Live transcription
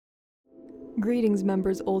Greetings,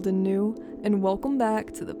 members old and new, and welcome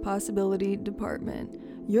back to the Possibility Department,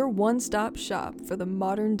 your one-stop shop for the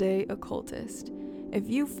modern-day occultist. If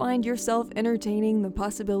you find yourself entertaining the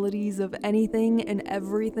possibilities of anything and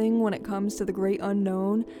everything when it comes to the great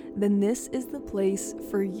unknown, then this is the place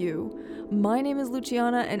for you. My name is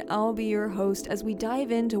Luciana, and I'll be your host as we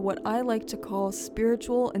dive into what I like to call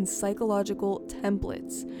spiritual and psychological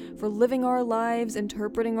templates for living our lives,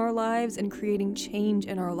 interpreting our lives, and creating change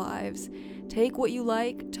in our lives. Take what you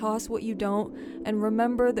like, toss what you don't, and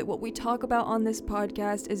remember that what we talk about on this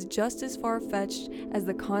podcast is just as far-fetched as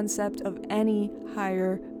the concept of any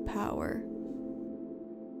higher power.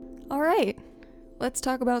 Alright, let's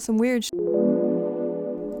talk about some weird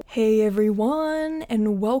Hey everyone,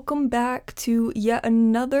 and welcome back to yet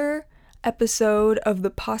another episode of the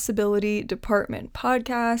Possibility Department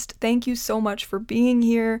podcast. Thank you so much for being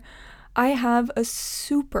here. I have a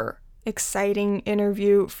super exciting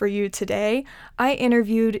interview for you today. I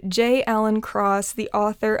interviewed J. Allen Cross, the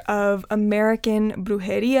author of American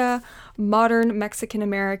Brujeria, Modern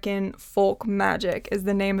Mexican-American Folk Magic is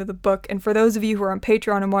the name of the book. And for those of you who are on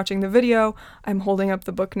Patreon and watching the video, I'm holding up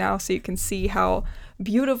the book now so you can see how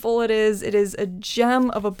beautiful it is. It is a gem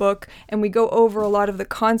of a book, and we go over a lot of the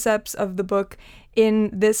concepts of the book in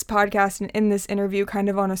this podcast and in this interview kind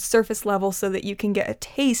of on a surface level so that you can get a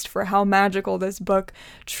taste for how magical this book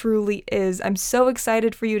truly is. I'm so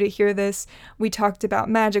excited for you to hear this. We talked about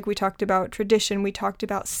magic, we talked about tradition, we talked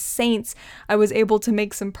about saints. I was able to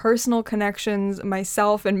make some personal connections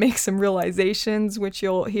myself and make some realizations, which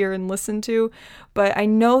you'll hear and listen to. But I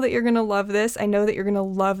know that you're going to love this. I know that you're going to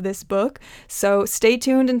love this book. So stay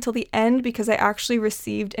tuned until the end because I actually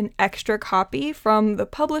received an extra copy from the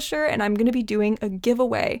publisher and I'm going to be doing a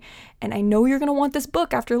giveaway. And I know you're going to want this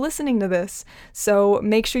book after listening to this. So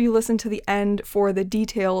make sure you listen to the end for the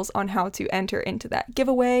details on how to enter into that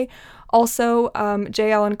giveaway. Also,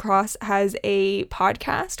 J. Allen Cross has a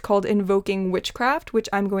podcast called Invoking Witchcraft, which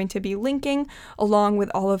I'm going to be linking along with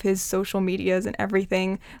all of his social medias and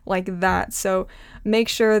everything like that. So make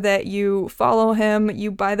sure that you follow him, you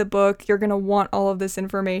buy the book. You're going to want all of this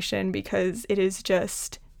information because it is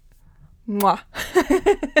just mwah.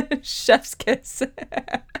 Chef's kiss.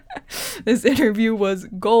 This interview was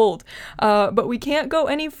gold. But we can't go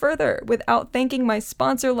any further without thanking my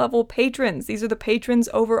sponsor level patrons. These are the patrons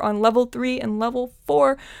over on level 3 and level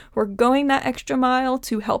 4 who are going that extra mile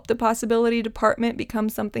to help the Possibility Department become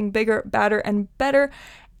something bigger, badder, and better.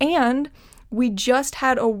 And we just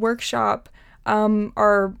had a workshop.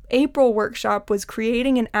 Our April workshop was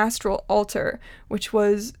creating an astral altar, which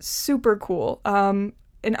was super cool.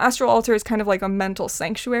 An astral altar is kind of like a mental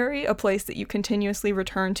sanctuary, a place that you continuously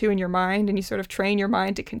return to in your mind, and you sort of train your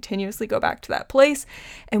mind to continuously go back to that place.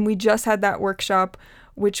 And we just had that workshop,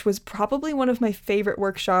 which was probably one of my favorite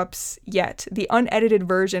workshops yet. The unedited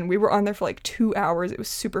version, we were on there for like 2 hours. It was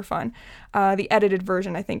super fun. The edited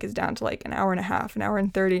version, I think, is down to like an hour and a half, an hour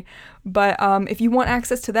and 30. But if you want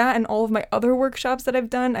access to that and all of my other workshops that I've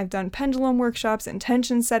done pendulum workshops,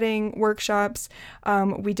 intention setting workshops.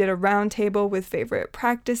 We did a round table with favorite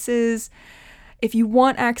practices. If you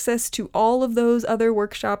want access to all of those other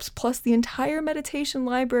workshops, plus the entire meditation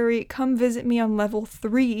library, come visit me on level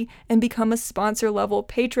 3 and become a sponsor level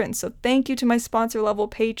patron. So thank you to my sponsor level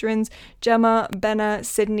patrons, Gemma, Benna,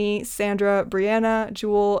 Sydney, Sandra, Brianna,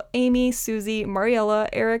 Jewel, Amy, Susie, Mariella,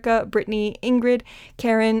 Erica, Brittany, Ingrid,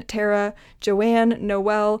 Karen, Tara, Joanne,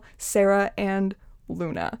 Noelle, Sarah, and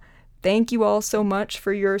Luna. Thank you all so much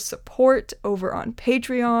for your support over on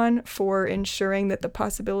Patreon, for ensuring that the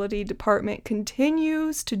Possibility Department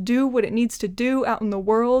continues to do what it needs to do out in the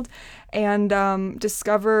world and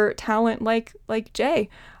discover talent like Jay.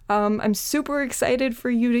 I'm super excited for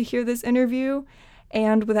you to hear this interview,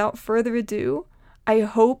 and without further ado, I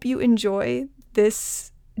hope you enjoy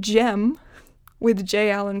this gem with J.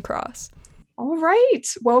 Allen Cross. All right,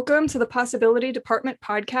 welcome to the Possibility Department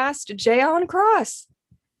podcast, J. Allen Cross.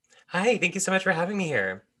 Hi, thank you so much for having me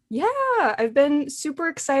here. Yeah, I've been super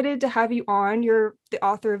excited to have you on. You're the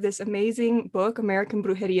author of this amazing book, American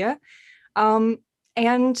Brujeria. And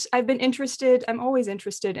I'm always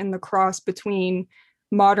interested in the cross between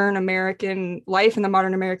modern American life and the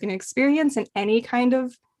modern American experience and any kind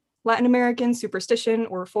of Latin American superstition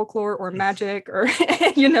or folklore or magic or,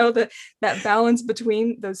 that balance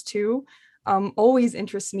between those two always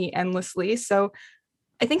interests me endlessly. So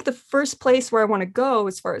I think the first place where I want to go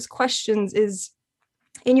as far as questions is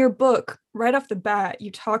in your book, right off the bat,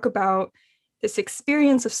 you talk about this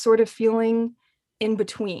experience of sort of feeling in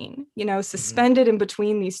between, suspended in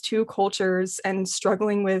between these two cultures and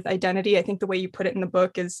struggling with identity. I think the way you put it in the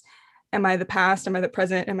book is am I the past? Am I the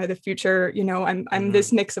present? Am I the future? I'm Hmm.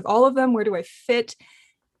 this mix of all of them. Where do I fit?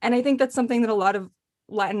 And I think that's something that a lot of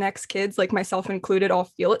Latinx kids, like myself included, all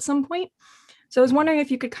feel at some point. So I was Hmm. wondering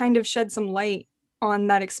if you could kind of shed some light on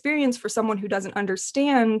that experience for someone who doesn't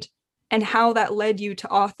understand and how that led you to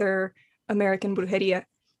author American Brujeria.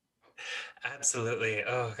 Absolutely.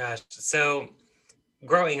 Oh gosh. So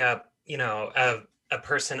growing up, a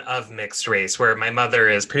person of mixed race, where my mother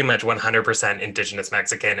is pretty much 100% indigenous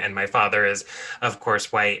Mexican and my father is, of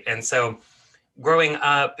course, white. And so growing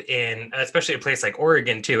up in especially a place like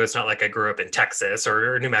Oregon too, it's not like I grew up in Texas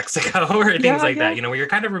or New Mexico or things Yeah, like that, yeah. where you're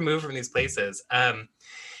kind of removed from these places.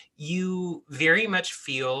 You very much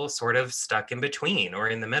feel sort of stuck in between or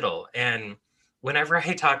in the middle. And whenever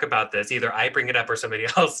I talk about this, either I bring it up or somebody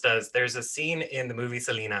else does. There's a scene in the movie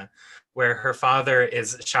Selena where her father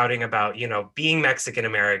is shouting about, being Mexican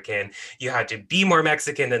American. You had to be more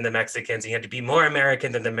Mexican than the Mexicans. You had to be more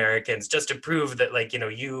American than the Americans just to prove that, like,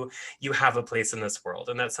 you have a place in this world.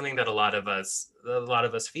 And that's something that a lot of us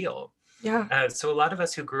feel. Yeah. So a lot of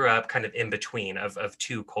us who grew up kind of in between of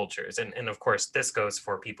two cultures, and of course this goes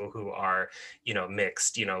for people who are,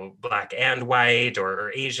 mixed, black and white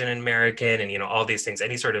or Asian American, and all these things.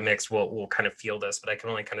 Any sort of mix will kind of feel this, but I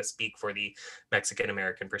can only kind of speak for the Mexican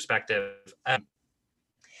American perspective.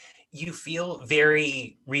 You feel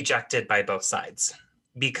very rejected by both sides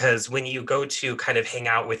because when you go to kind of hang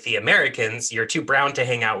out with the Americans, you're too brown to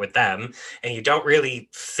hang out with them, and you don't really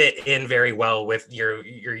fit in very well with your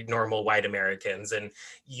normal white Americans, and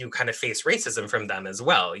you kind of face racism from them as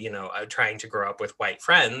well. Trying to grow up with white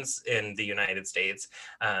friends in the United States.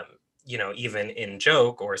 Even in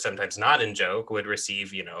joke or sometimes not in joke, would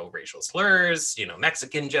receive, racial slurs,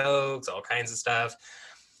 Mexican jokes, all kinds of stuff.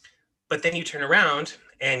 But then you turn around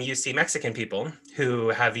and you see Mexican people who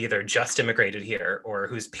have either just immigrated here or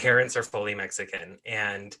whose parents are fully Mexican.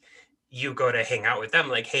 And you go to hang out with them,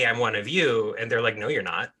 like, hey, I'm one of you. And they're like, no, you're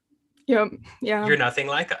not. Yep. Yeah. You're nothing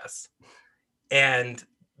like us. And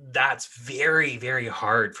that's very, very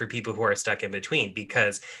hard for people who are stuck in between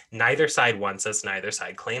because neither side wants us, neither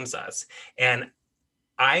side claims us. And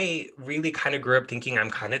I really kind of grew up thinking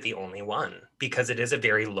I'm kind of the only one because it is a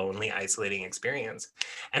very lonely, isolating experience.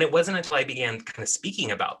 And it wasn't until I began kind of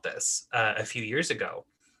speaking about this a few years ago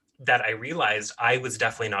that I realized I was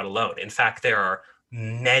definitely not alone. In fact, there are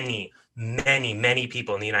many, many, many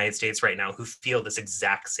people in the United States right now who feel this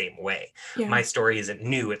exact same way. Yeah. My story isn't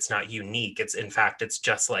new. It's not unique. It's, in fact, it's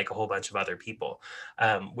just like a whole bunch of other people,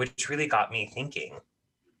 which really got me thinking.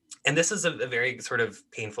 And this is a very sort of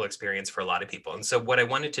painful experience for a lot of people. And so what I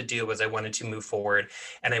wanted to do was I wanted to move forward,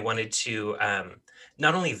 and I wanted to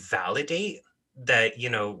not only validate that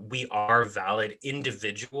we are valid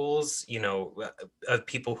individuals, of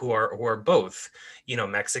people who are both,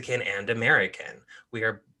 Mexican and American. We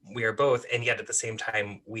are both, and yet at the same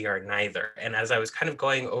time we are neither. And as I was kind of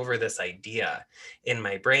going over this idea in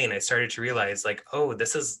my brain, I started to realize, like, oh,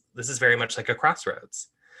 this is very much like a crossroads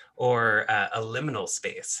or a liminal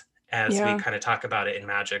space, as we Yeah. kind of talk about it in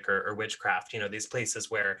magic or witchcraft. These places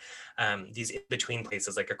where these in between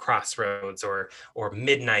places, like a crossroads or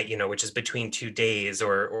midnight, which is between 2 days,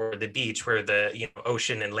 or the beach where the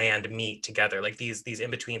ocean and land meet together. Like these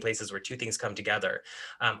in between places where two things come together,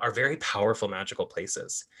 are very powerful magical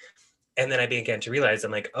places. And then I began to realize,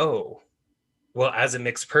 I'm like, oh, well, as a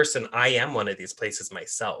mixed person, I am one of these places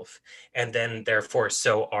myself. And then, therefore,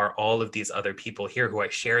 so are all of these other people here who I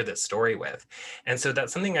share this story with. And so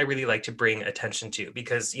that's something I really like to bring attention to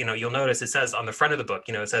because, you'll notice it says on the front of the book,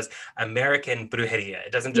 it says American Brujeria.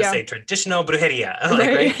 It doesn't just Yeah. say traditional Brujeria, like,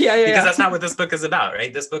 Right. right? Yeah. Yeah. Because Yeah. that's not what this book is about,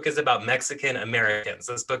 right? This book is about Mexican Americans.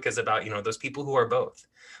 This book is about, those people who are both.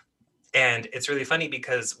 And it's really funny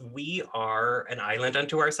because we are an island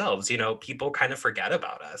unto ourselves. People kind of forget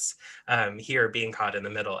about us here being caught in the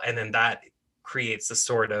middle. And then that creates a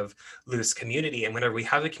sort of loose community. And whenever we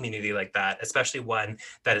have a community like that, especially one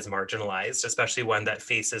that is marginalized, especially one that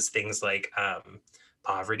faces things like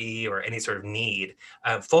poverty or any sort of need,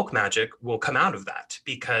 folk magic will come out of that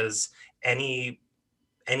because any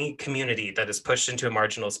community that is pushed into a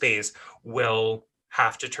marginal space will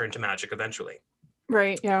have to turn to magic eventually.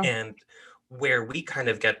 Right. Yeah. And where we kind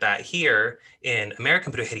of get that here in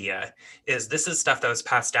American Brujeria is this is stuff that was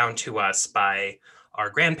passed down to us by our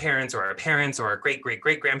grandparents or our parents or our great great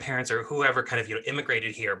great grandparents or whoever kind of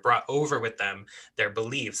immigrated here, brought over with them their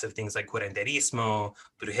beliefs of things like curanderismo,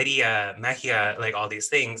 brujeria, magia, like all these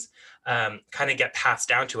things, kind of get passed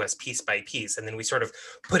down to us piece by piece, and then we sort of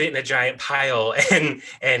put it in a giant pile and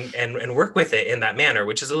work with it in that manner,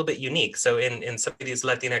 which is a little bit unique. So in some of these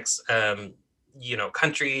Latinx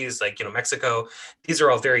countries like, Mexico. These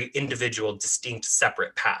are all very individual, distinct,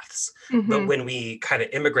 separate paths. But Mm-hmm. when we kind of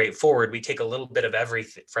immigrate forward, we take a little bit of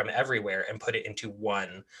everything from everywhere and put it into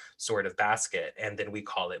one sort of basket. And then we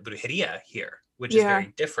call it brujeria here, which is Yeah.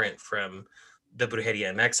 very different from the brujeria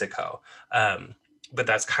in Mexico. But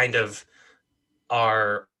that's kind of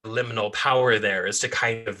our liminal power there, is to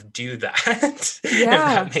kind of do that, if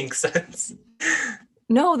Yeah. that makes sense.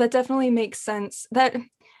 No, that definitely makes sense. That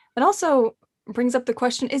also brings up the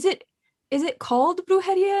question, is it called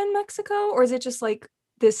brujeria in Mexico, or is it just like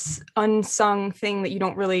this unsung thing that you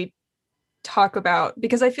don't really talk about?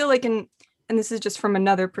 Because I feel like and this is just from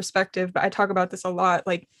another perspective, but I talk about this a lot.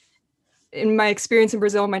 Like in my experience in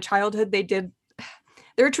Brazil in my childhood,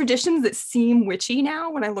 there are traditions that seem witchy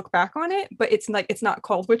now when I look back on it, but it's not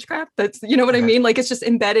called witchcraft. That's, you know what I Uh-huh. mean? Like it's just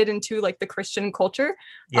embedded into like the Christian culture.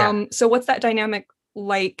 Yeah. So what's that dynamic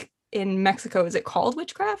like in Mexico? Is it called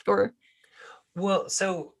witchcraft or? Well,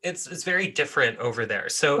 so it's very different over there.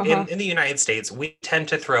 So Uh-huh. in the United States, we tend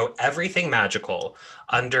to throw everything magical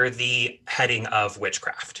under the heading of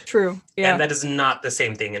witchcraft. True. And Yeah. that is not the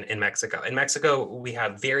same thing in Mexico. In Mexico, we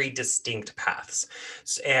have very distinct paths.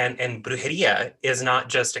 And brujeria is not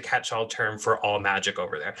just a catch-all term for all magic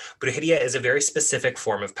over there. Brujeria is a very specific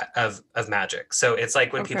form of magic. So it's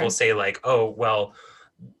like when people Okay. say like, oh, well,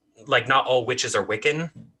 like not all witches are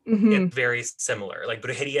Wiccan. Mm-hmm. It's very similar. Like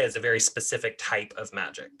brujeria is a very specific type of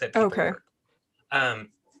magic that people Okay. work. Um,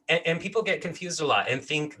 and people get confused a lot and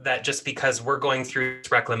think that just because we're going through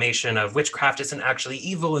this reclamation of witchcraft isn't actually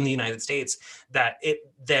evil in the United States, that it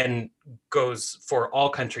then goes for all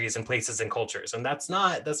countries and places and cultures. And that's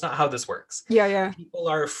not how this works. Yeah, yeah. People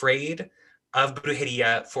are afraid of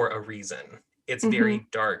brujeria for a reason. It's Mm-hmm. very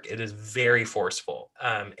dark. It is very forceful,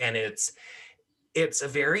 and it's a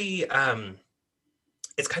very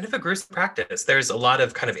it's kind of a gruesome practice. There's a lot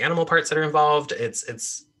of kind of animal parts that are involved.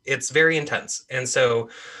 It's very intense. And so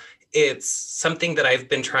it's something that I've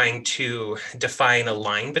been trying to define a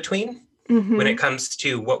line between when Mm-hmm. it comes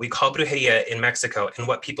to what we call brujeria in Mexico and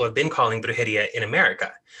what people have been calling brujeria in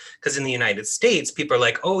America. Because in the United States, people are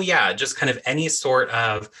like, oh, yeah, just kind of any sort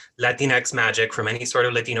of Latinx magic from any sort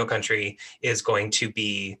of Latino country is going to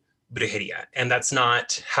be brujeria. And that's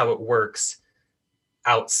not how it works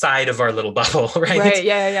outside of our little bubble, right? Right.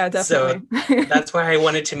 Yeah, yeah, yeah, So definitely. that's why I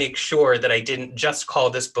wanted to make sure that I didn't just call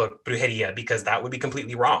this book Brujeria, because that would be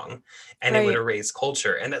completely wrong and it would Right. erase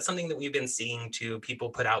culture. And that's something that we've been seeing too. People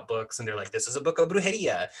put out books and they're like, this is a book of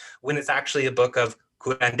Brujeria, when it's actually a book of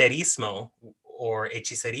curanderismo or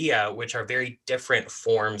hechiceria, which are very different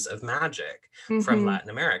forms of magic from Mm-hmm. Latin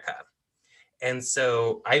America. And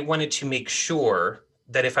so I wanted to make sure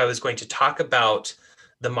that if I was going to talk about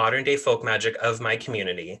the modern day folk magic of my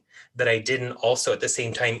community, that I didn't also at the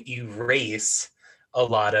same time erase a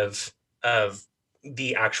lot of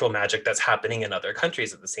the actual magic that's happening in other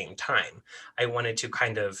countries at the same time. I wanted to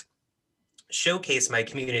kind of showcase my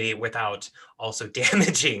community without also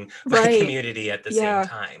damaging my Right. community at the same Yeah.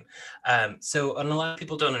 time. And a lot of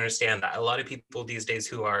people don't understand that. A lot of people these days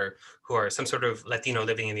who are some sort of Latino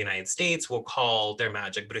living in the United States will call their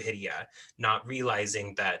magic brujeria, not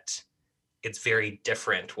realizing that it's very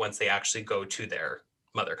different once they actually go to their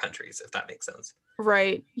mother countries, if that makes sense.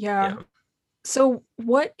 Right. Yeah. Yeah. So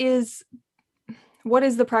what is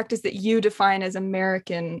the practice that you define as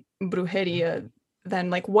American brujeria then?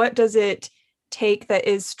 Like, what does it take that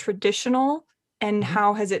is traditional, and Mhm.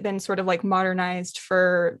 how has it been sort of like modernized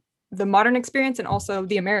for the modern experience and also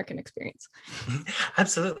the American experience?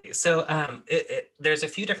 Absolutely. So there's a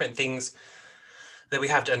few different things that we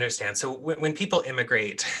have to understand. So when people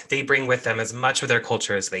immigrate, they bring with them as much of their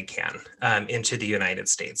culture as they can into the United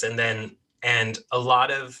States. And a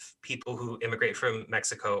lot of people who immigrate from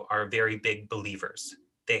Mexico are very big believers.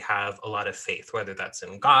 They have a lot of faith, whether that's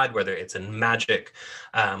in God, whether it's in magic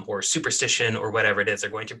or superstition or whatever it is, they're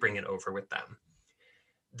going to bring it over with them.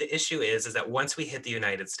 The issue is that once we hit the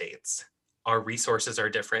United States, our resources are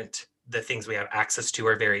different. The things we have access to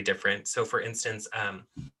are very different. So, for instance,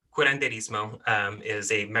 curanderismo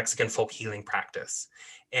is a Mexican folk healing practice.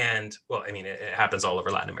 And well, I mean, it happens all over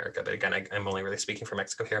Latin America, but again, I'm only really speaking for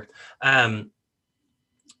Mexico here. And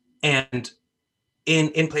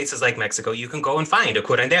in places like Mexico, you can go and find a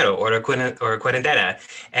curandero or a curandera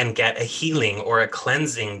and get a healing or a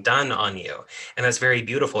cleansing done on you. And that's very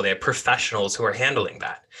beautiful. They have professionals who are handling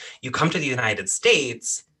that. You come to the United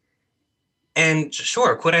States, and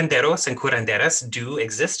sure, curanderos and curanderas do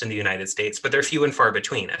exist in the United States, but they're few and far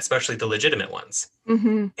between, especially the legitimate ones.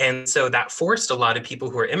 Mm-hmm. And so that forced a lot of people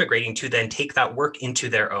who are immigrating to then take that work into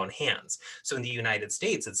their own hands. So in the United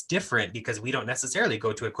States, it's different because we don't necessarily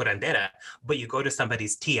go to a curandera, but you go to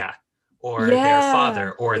somebody's tia or their Yeah.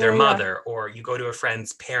 father or Yeah. their Yeah. mother, or you go to a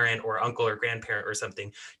friend's parent or uncle or grandparent or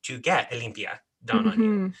something to get a limpia done on you,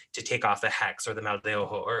 Mm-hmm. to take off a hex or the mal de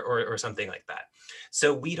ojo or something like that.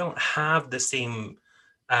 So we don't have the same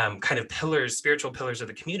kind of pillars, spiritual pillars of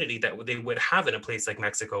the community that they would have in a place like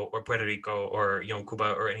Mexico or Puerto Rico or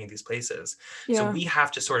Cuba or any of these places. So Yeah. we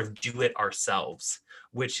have to sort of do it ourselves,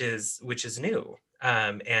 which is new,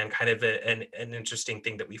 and kind of an interesting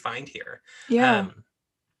thing that we find here. Yeah.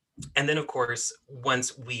 And then, of course,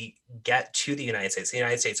 once we get to the United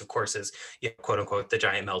States, of course, is, quote unquote, the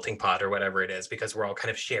giant melting pot or whatever it is, because we're all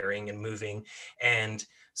kind of sharing and moving. And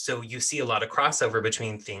so you see a lot of crossover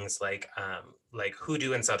between things like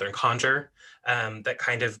hoodoo and Southern conjure, that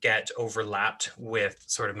kind of get overlapped with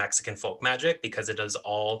sort of Mexican folk magic, because it is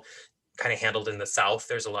all kind of handled in the South.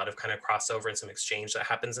 There's a lot of kind of crossover and some exchange that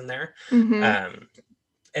happens in there. Mm-hmm.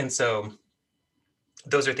 And so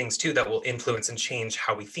those are things too that will influence and change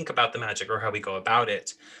how we think about the magic or how we go about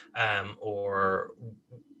it, or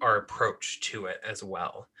our approach to it as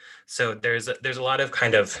well. So there's a lot of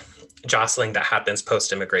kind of jostling that happens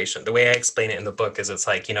post immigration. The way I explain it in the book is, it's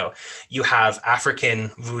like, you have African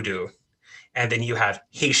voodoo, and then you have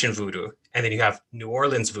Haitian voodoo, and then you have New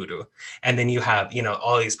Orleans voodoo, and then you have,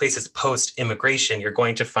 all these places post immigration. You're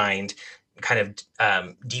going to find kind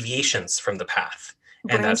of deviations from the path,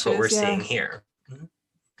 and that's what we're Branches. seeing Yeah. here.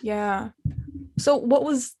 Yeah. So what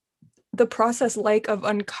was the process like of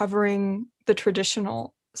uncovering the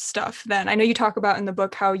traditional stuff then? I know you talk about in the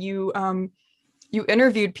book how you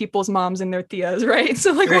interviewed people's moms and their tias, right?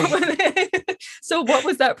 So like what Right. was so what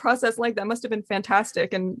was that process like? That must have been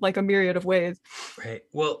fantastic in like a myriad of ways. Right.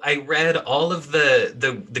 Well, I read all of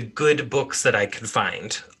the good books that I could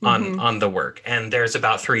find on Mm-hmm. on the work, and there's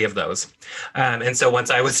about three of those. And so once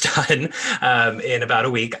I was done, in about a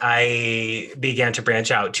week, I began to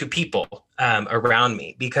branch out to people around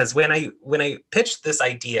me, because when I pitched this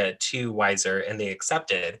idea to Wiser and they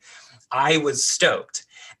accepted, I was stoked.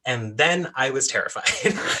 And then I was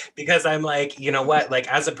terrified because I'm like, you know what?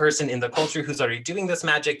 Like, as a person in the culture who's already doing this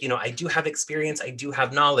magic, I do have experience, I do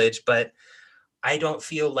have knowledge, but I don't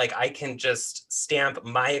feel like I can just stamp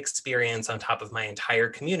my experience on top of my entire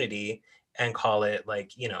community and call it,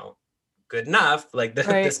 like, good enough. Like,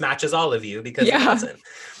 Right. this matches all of you, because it Yeah. doesn't.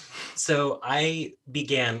 So I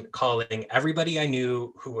began calling everybody I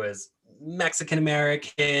knew who was Mexican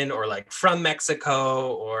American, or like from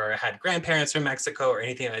Mexico, or had grandparents from Mexico, or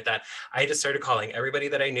anything like that. I just started calling everybody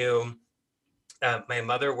that I knew. My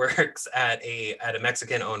mother works at a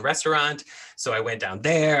Mexican owned restaurant. So I went down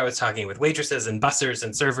there. I was talking with waitresses and bussers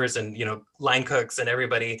and servers and, line cooks and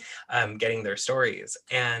everybody, getting their stories.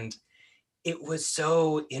 And it was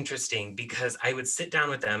so interesting, because I would sit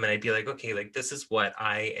down with them and I'd be like, okay, like, this is what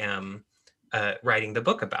I am writing the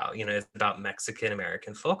book about. It's about Mexican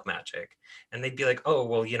American folk magic. And they'd be like, oh,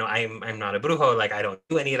 well, I'm not a brujo. Like, I don't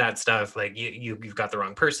do any of that stuff. Like, you've got the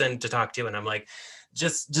wrong person to talk to. And I'm like,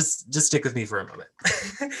 just stick with me for a moment.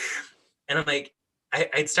 And I'm like,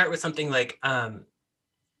 I'd start with something like,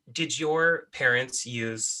 did your parents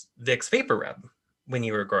use Vicks Vapor Rub when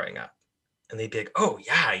you were growing up? And they'd be like, oh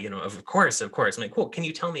yeah, of course, of course. I'm like, cool, can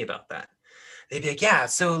you tell me about that? They'd be like, yeah,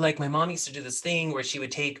 so like my mom used to do this thing where she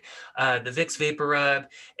would take the Vicks Vapor Rub,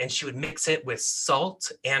 and she would mix it with salt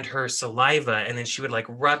and her saliva, and then she would like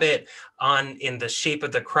rub it on in the shape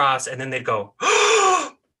of the cross, and then they'd go,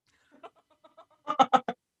 oh,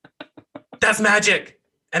 that's magic.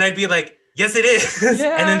 And I'd be like, yes, it is. And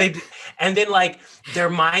then Yeah. like their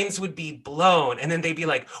minds would be blown. And then they'd be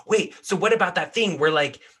like, wait, so what about that thing where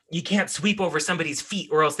like you can't sweep over somebody's feet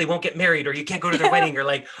or else they won't get married, or you can't go to their Yeah. wedding, or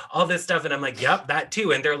like all this stuff? And I'm like, yep, that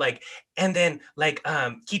too. And they're like, and then like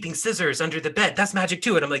keeping scissors under the bed, that's magic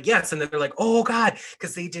too. And I'm like, yes. And then they're like, oh God,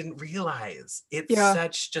 because they didn't realize it's Yeah.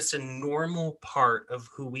 such just a normal part of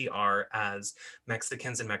who we are as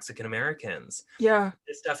Mexicans and Mexican Americans. Yeah.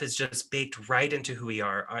 This stuff is just baked right into who we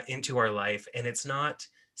are, into our life, and it's not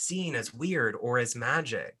seen as weird or as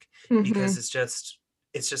magic, Mm-hmm. because it's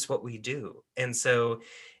just what we do. And so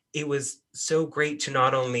it was so great to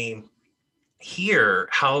not only hear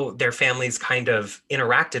how their families kind of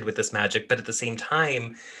interacted with this magic, but at the same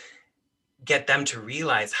time get them to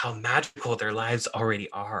realize how magical their lives already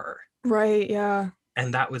are. Right. Yeah.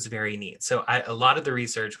 And that was very neat. So a lot of the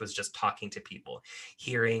research was just talking to people,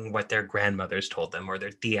 hearing what their grandmothers told them, or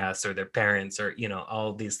their tias, or their parents, or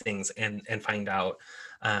all these things, and find out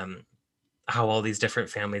um, how all these different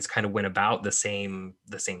families kind of went about the same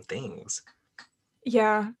things.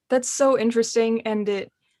 Yeah. That's so interesting, and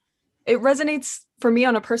it resonates for me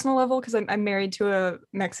on a personal level because I'm married to a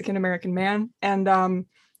Mexican American man, and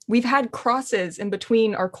we've had crosses in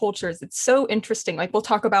between our cultures. It's so interesting. Like we'll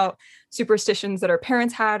talk about superstitions that our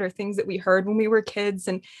parents had or things that we heard when we were kids,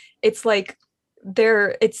 and it's like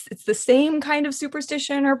it's the same kind of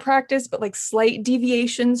superstition or practice, but like slight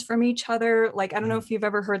deviations from each other. Like I don't know Mhm. if you've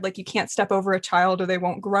ever heard like you can't step over a child or they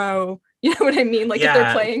won't grow. You know what I mean? Like if they're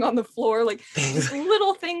Yeah, playing on the floor, like just things.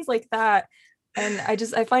 little things like that. And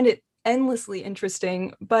I find it endlessly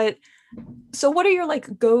interesting. But so what are your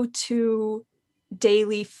like go-to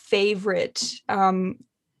daily favorite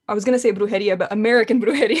I was going to say brujeria, but American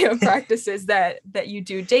brujeria practices that you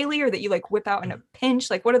do daily or that you like whip out in a pinch?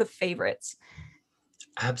 Like what are the favorites?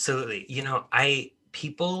 Absolutely. I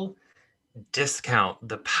people discount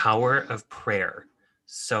the power of prayer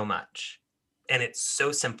so much. And it's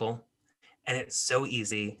so simple and it's so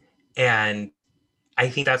easy. And I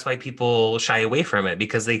think that's why people shy away from it,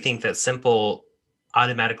 because they think that simple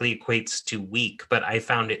automatically equates to weak, but I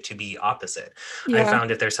found it to be opposite. I Yeah. found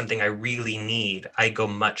if there's something I really need, I go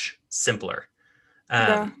much simpler.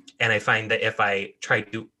 Yeah. And I find that if I try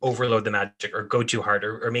to overload the magic or go too hard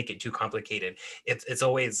or make it too complicated, it's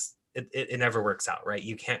always it never works out, right?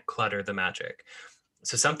 You can't clutter the magic.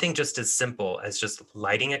 So something just as simple as just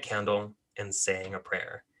lighting a candle and saying a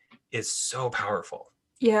prayer is so powerful.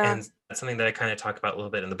 Yeah. And that's something that I kind of talk about a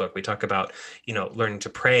little bit in the book. We talk about, learning to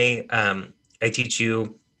pray. I teach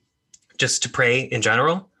you just to pray in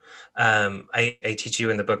general. I teach you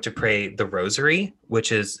in the book to pray the rosary,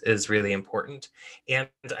 which is really important. And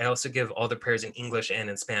I also give all the prayers in English and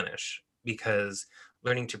in Spanish, because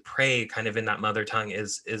learning to pray kind of in that mother tongue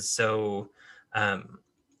is so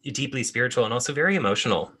deeply spiritual and also very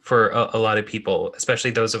emotional for a lot of people, especially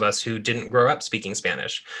those of us who didn't grow up speaking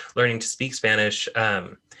Spanish. Learning to speak Spanish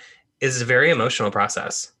is a very emotional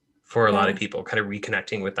process for a lot of Yeah. people, kind of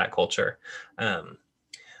reconnecting with that culture.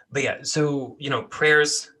 But yeah, so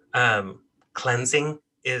prayers, cleansing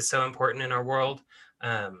is so important in our world.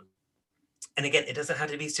 Um, and again, it doesn't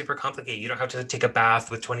have to be super complicated. You don't have to take a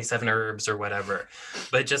bath with 27 herbs or whatever,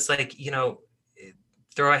 but just like,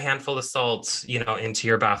 throw a handful of salt, into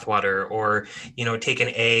your bath water, or, take an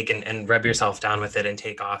egg and rub yourself down with it and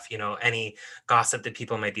take off, any gossip that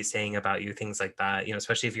people might be saying about you, things like that,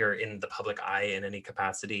 especially if you're in the public eye in any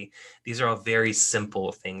capacity. These are all very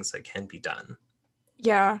simple things that can be done.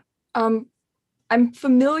 Yeah. Um, I'm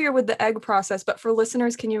familiar with the egg process, but for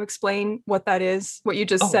listeners, can you explain what that is? What you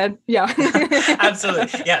just Oh, said? Yeah.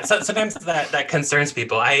 absolutely. Yeah. So sometimes that concerns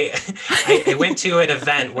people. I went to an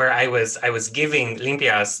event where I was giving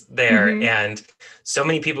limpias there, Hmm. and so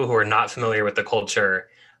many people who are not familiar with the culture,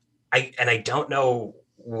 I don't know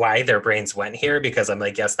why their brains went here, because I'm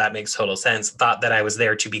like, yes, that makes total sense. Thought that I was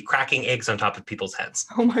there to be cracking eggs on top of people's heads.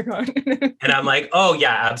 Oh my God. And I'm like, oh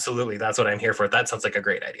yeah, absolutely. That's what I'm here for. That sounds like a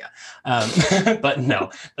great idea. But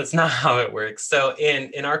no, that's not how it works. So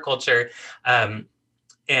in our culture, um,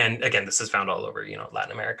 and again, this is found all over,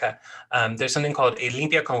 Latin America. There's something called a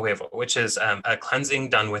limpia con huevo, which is a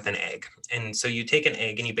cleansing done with an egg. And so you take an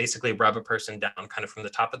egg and you basically rub a person down, kind of from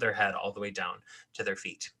the top of their head all the way down to their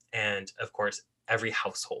feet. And of course, every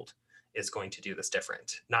household is going to do this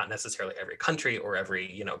different. Not necessarily every country or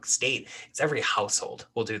every, state. It's every household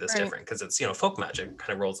will do this Right. different, because it's, folk magic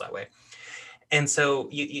kind of rolls that way. And so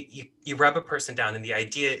you rub a person down, and the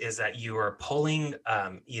idea is that you are pulling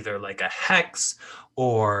either like a hex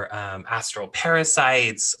or astral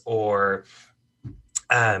parasites or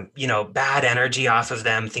bad energy off of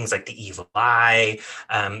them, things like the evil eye,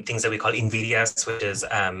 things that we call invidias, which is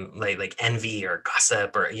like envy or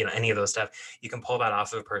gossip or any of those stuff. You can pull that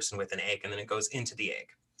off of a person with an egg, and then it goes into the egg.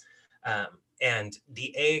 Um, and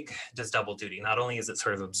the egg does double duty. Not only is it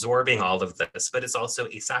sort of absorbing all of this, but it's also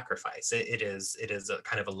a sacrifice. It is a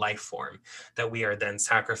kind of a life form that we are then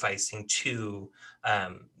sacrificing to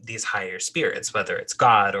these higher spirits, whether it's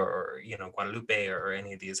God or Guadalupe or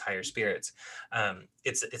any of these higher spirits.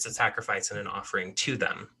 It's a sacrifice and an offering to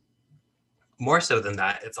them. More so than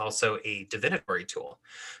that, it's also a divinatory tool.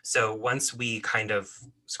 So once we kind of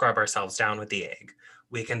scrub ourselves down with the egg,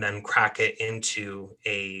 we can then crack it into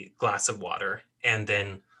a glass of water and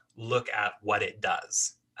then look at what it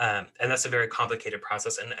does. And that's a very complicated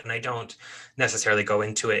process. And I don't necessarily go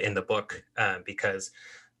into it in the book because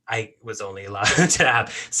I was only allowed to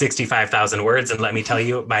have 65,000 words. And let me tell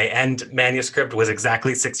you, my end manuscript was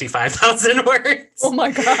exactly 65,000 Oh words.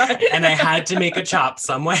 my God. And I had to make a chop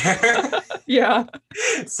somewhere. Yeah.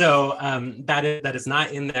 So that is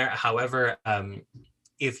not in there. However,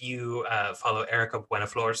 if you follow Erica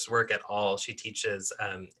Buenaflor's work at all, she teaches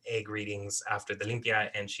egg readings after the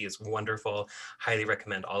limpia, and she is wonderful. Highly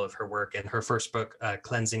recommend all of her work. And her first book,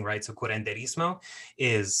 Cleansing Rites of Curanderismo,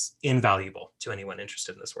 is invaluable to anyone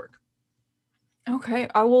interested in this work. Okay,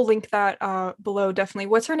 I will link that below definitely.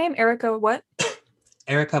 What's her name? Erica what?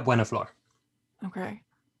 Erica Buenaflor. Okay,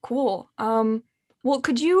 cool. Well,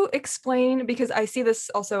 could you explain, because I see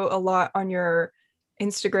this also a lot on your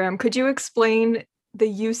Instagram, could you explain the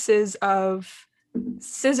uses of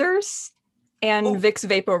scissors and Oh, Vicks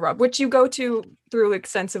Vapor Rub, which you go to through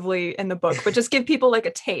extensively in the book, but just give people like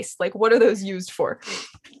a taste. Like, what are those used for?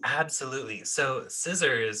 absolutely. So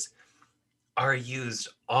scissors are used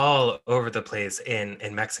all over the place in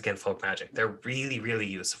Mexican folk magic. They're really, really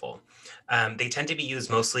useful. They tend to be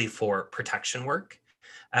used mostly for protection work.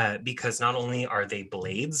 Because not only are they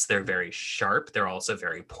blades, they're very sharp, they're also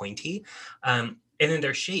very pointy. And in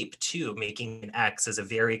their shape too, making an X is a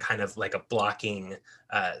very kind of like a blocking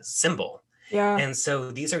symbol. Yeah. And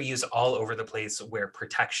so these are used all over the place where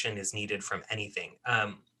protection is needed from anything.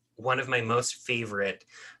 One of my most favorite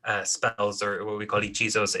spells, or what we call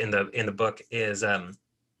hechizos in the book, is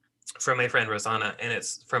from my friend Rosanna, and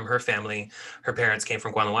it's from her family. Her parents came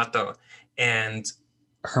from Guanajuato, and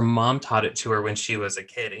her mom taught it to her when she was a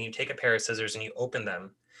kid. And you take a pair of scissors and you open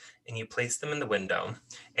them and you place them in the window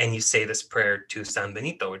and you say this prayer to San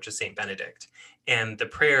Benito, which is Saint Benedict. And the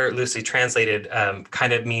prayer, loosely translated,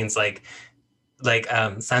 kind of means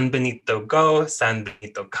San Benito go, San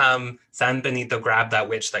Benito come, San Benito grab that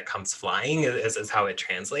witch that comes flying is how it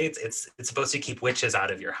translates. It's supposed to keep witches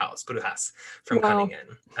out of your house, brujas, from coming Wow.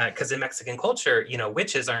 in. Because in Mexican culture,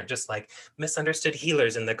 witches aren't just like misunderstood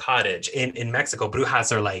healers in the cottage. In Mexico,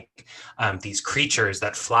 brujas are like these creatures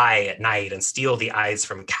that fly at night and steal the eyes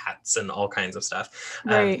from cats and all kinds of stuff.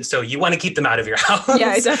 Right. So you want to keep them out of your Yeah,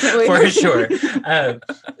 house definitely. for sure.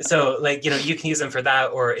 So like you can use them for that,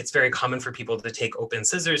 or it's very common for people to take open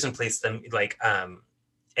scissors and place them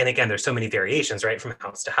and again, there's so many variations, right, from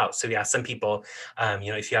house to house. So you ask some people,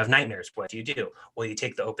 if you have nightmares, what do you do? Well, you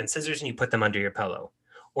take the open scissors and you put them under your pillow,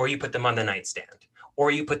 or you put them on the nightstand, or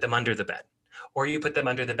you put them under the bed, or you put them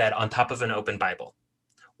under the bed on top of an open Bible,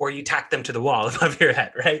 or you tack them to the wall above your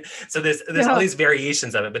head, right? So there's all Yeah. these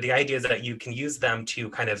variations of it, but the idea is that you can use them to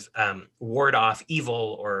kind of ward off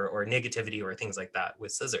evil or negativity or things like that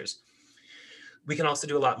with scissors. We can also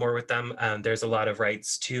do a lot more with them. There's a lot of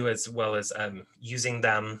rites too, as well as using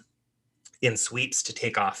them in sweeps to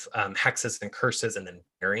take off hexes and curses, and then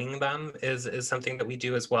burying them is something that we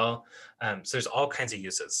do as well. So there's all kinds of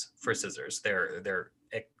uses for scissors. They're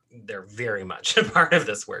very much a part of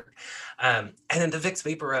this work. And then the Vicks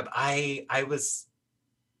Vapor Rub, I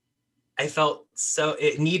felt so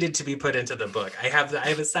it needed to be put into the book. I have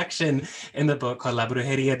a section in the book called La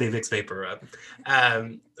Brujeria de Vicks Vapor Rub,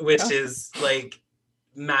 which Yeah. is like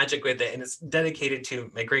magic with it, and it's dedicated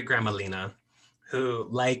to my great grandma Lena, who,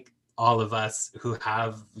 like all of us who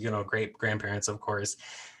have great grandparents, of course,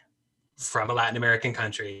 from a Latin American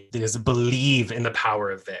country, they just believe in the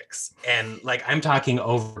power of Vicks, and like I'm talking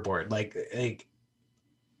overboard. Like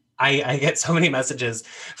I get so many messages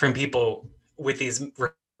from people with these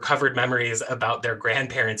recovered memories about their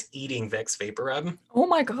grandparents eating Vicks Vapor Rub, Oh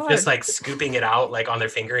my just God. like scooping it out like on their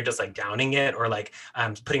finger and just like downing it, or like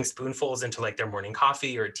putting spoonfuls into like their morning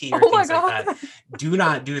coffee or tea or Oh my things like God. that. Do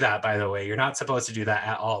not do that, by the way. You're not supposed to do that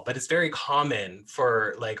at all, but it's very common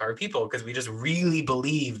for like our people, because we just really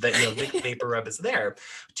believe that Vicks Vapor Rub is there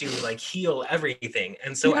to like heal everything.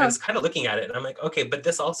 And so I Yeah. was kind of looking at it and I'm like, okay, but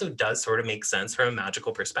this also does sort of make sense from a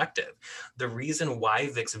magical perspective. The reason why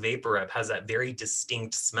Vicks Vapor Rub has that very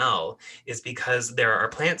distinct smell is because there are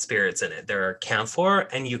plant spirits in it. There are camphor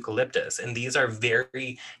and eucalyptus, and these are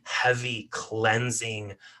very heavy,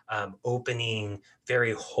 cleansing, opening,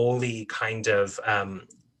 very holy kind of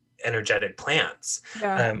energetic plants.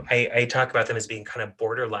 Yeah. I talk about them as being kind of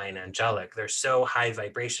borderline angelic. They're so high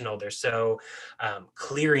vibrational. They're so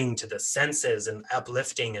clearing to the senses and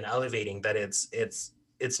uplifting and elevating that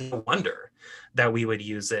it's no wonder that we would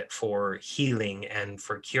use it for healing and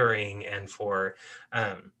for curing and for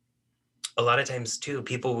a lot of times too,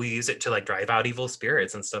 people will use it to like drive out evil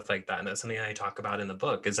spirits and stuff like that. And that's something I talk about in the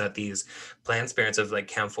book, is that these plant spirits of like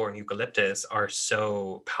camphor and eucalyptus are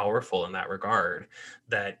so powerful in that regard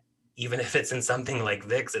that even if it's in something like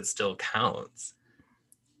Vicks, it still counts.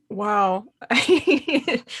 Wow.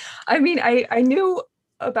 I mean, I knew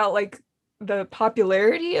about like the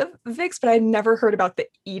popularity of Vicks, but I'd never heard about the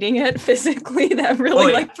eating it physically. That Oh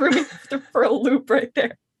really yeah. like threw me for a loop right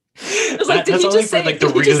there. I was like, That's only for like the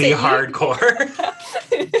did he just really say eat hardcore.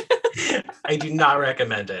 it? I do not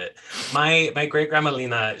recommend it. My great grandma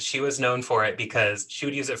Lena, she was known for it because she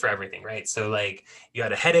would use it for everything, right? So like you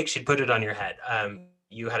had a headache, she'd put it on your head.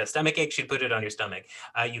 You had a stomach ache, she'd put it on your stomach.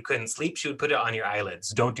 You couldn't sleep, she would put it on your eyelids.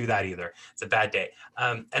 Don't do that either. It's a bad day.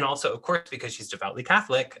 And also, of course, because she's devoutly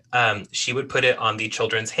Catholic, she would put it on the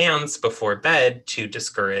children's hands before bed to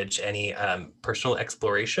discourage any personal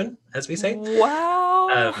exploration, as we say.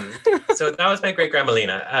 Wow. So that was my great grandma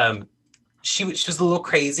Lena. She was a little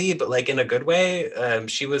crazy, but like in a good way.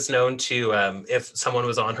 She was known to, if someone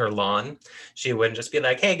was on her lawn, she wouldn't just be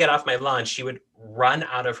like, "Hey, get off my lawn." She would run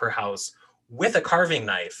out of her house with a carving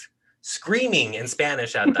knife, screaming in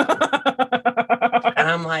Spanish at them. And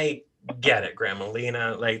I'm like, get it, Grandma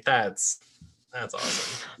Lena. Like that's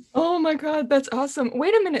awesome. Oh my God, that's awesome.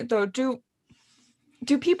 Wait a minute though. Do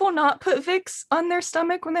people not put Vicks on their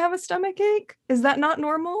stomach when they have a stomach ache? Is that not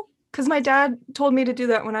normal? Because my dad told me to do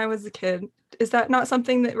that when I was a kid. Is that not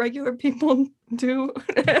something that regular people do?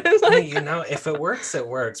 Well, if it works, it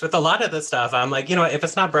works. With a lot of the stuff, I'm like, if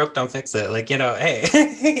it's not broke, don't fix it. Like, hey,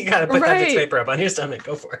 you gotta put that Vicks paper up on your stomach.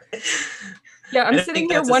 Go for it. Yeah, I'm sitting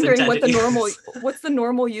here wondering what's the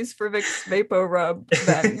normal use for Vicks Vapor Rub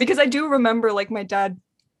then? Because I do remember like my dad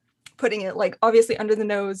putting it like obviously under the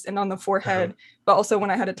nose and on the forehead, but also when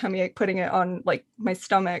I had a tummy ache, putting it on like my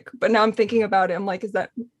stomach. But now I'm thinking about it, I'm like,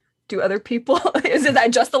 do other people, is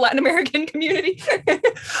that just the Latin American community?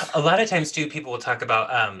 A lot of times too, people will talk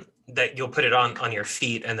about that you'll put it on your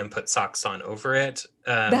feet and then put socks on over it.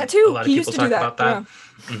 That too. A lot of people talk about that.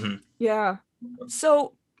 Yeah. Mm-hmm. Yeah.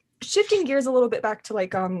 So shifting gears a little bit back to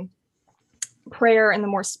like prayer and the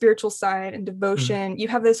more spiritual side and devotion, you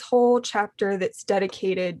have this whole chapter that's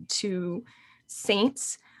dedicated to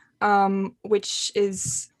saints, which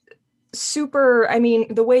is super. I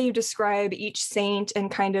mean, the way you describe each saint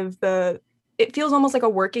and kind of it feels almost like a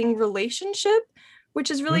working relationship,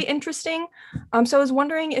 which is really interesting. So I was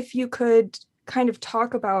wondering if you could kind of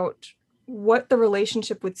talk about what the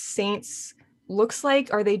relationship with saints looks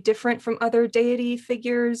like. Are they different from other deity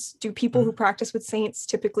figures? Do people who practice with saints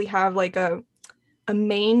typically have like a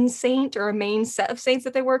main saint or a main set of saints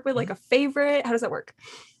that they work with, like a favorite? How does that work?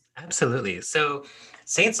 Absolutely. So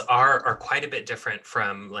saints are quite a bit different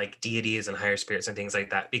from like deities and higher spirits and things like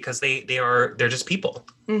that, because they're just people.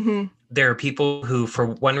 They're people who, for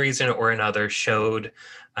one reason or another, showed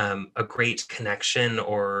a great connection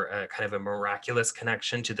or kind of a miraculous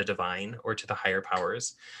connection to the divine or to the higher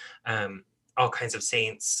powers. All kinds of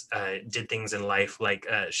saints did things in life like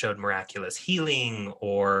showed miraculous healing,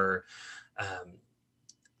 or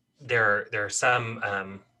there are some,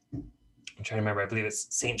 I'm trying to remember, I believe it's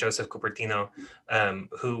Saint Joseph Cupertino,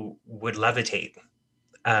 who would levitate,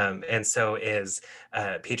 and so is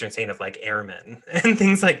patron saint of like airmen and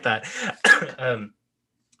things like that.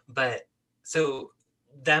 But so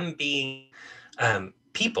them being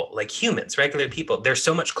people, like humans, regular people, they're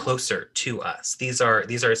so much closer to us. These are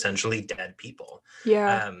essentially dead people.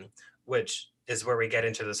 Yeah. Which is where we get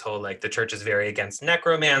into this whole, like, the church is very against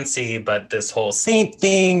necromancy, but this whole saint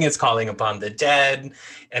thing is calling upon the dead.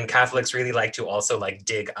 And Catholics really like to also like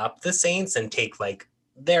dig up the saints and take like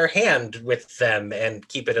their hand with them and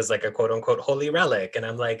keep it as like a quote unquote holy relic. And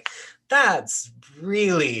I'm like, that's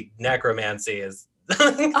really necromancy.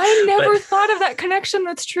 I never thought of that connection.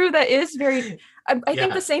 That's true. That is very, I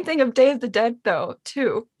think the same thing of Day of the Dead though,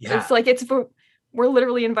 too. Yeah. It's like, we're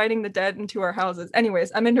literally inviting the dead into our houses.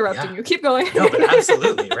 Anyways, I'm interrupting you. Keep going. No, but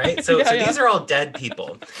absolutely, right? So these are all dead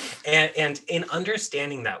people. And in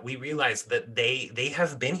understanding that, we realize that they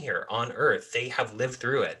have been here on earth. They have lived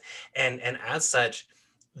through it. And as such,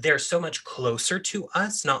 they're so much closer to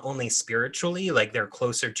us, not only spiritually, like they're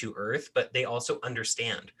closer to earth, but they also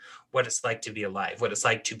understand what it's like to be alive, what it's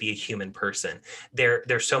like to be a human person.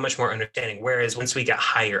 They're so much more understanding. Whereas once we get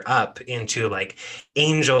higher up into like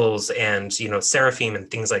angels and, seraphim and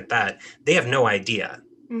things like that, they have no idea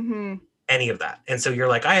any of that. And so you're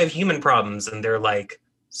like, I have human problems. And they're like,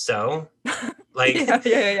 so? Like,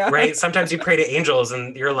 yeah. Right? Sometimes you pray to angels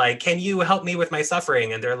and you're like, can you help me with my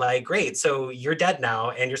suffering? And they're like, great, so you're dead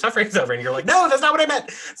now and your suffering's over. And you're like, no, that's not what I meant.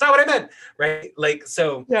 It's not what I meant. Right? Like,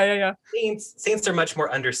 so yeah. Saints are much more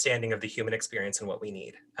understanding of the human experience and what we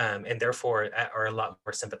need. And therefore are a lot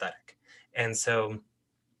more sympathetic. And so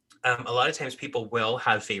a lot of times people will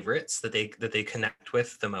have favorites that they connect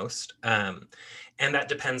with the most. And that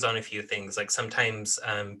depends on a few things. Like sometimes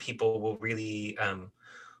people will really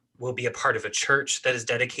will be a part of a church that is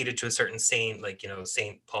dedicated to a certain saint, like,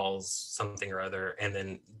 St. Paul's something or other, and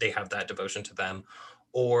then they have that devotion to them.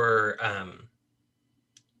 Or,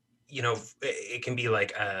 it can be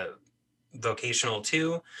like vocational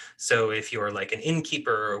too. So if you're like an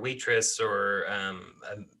innkeeper or a waitress or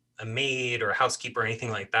a maid or a housekeeper or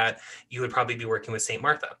anything like that, you would probably be working with St.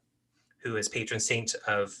 Martha, who is patron saint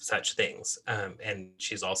of such things. And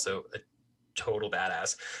she's also total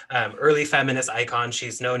badass. Early feminist icon.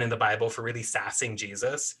 She's known in the Bible for really sassing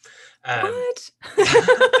Jesus. What? Yeah,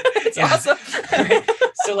 It's yeah. awesome. Right.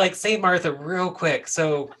 So like Saint Martha, real quick.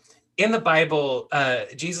 So in the Bible,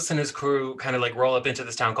 Jesus and his crew kind of like roll up into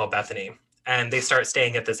this town called Bethany, and they start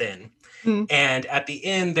staying at this inn. Mm. And at the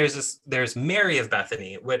inn, there's Mary of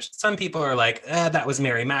Bethany, which some people are like, that was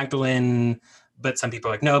Mary Magdalene, but some people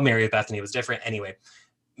are like, no, Mary of Bethany was different. Anyway,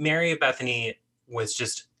 Mary of Bethany was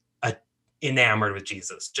just a, enamored with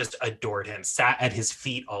Jesus, just adored him, sat at his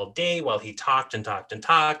feet all day while he talked and talked and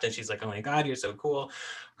talked. And she's like, oh my God, you're so cool.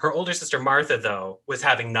 Her older sister, Martha, though, was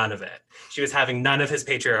having none of it. She was having none of his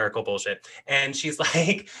patriarchal bullshit. And she's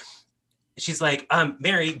like,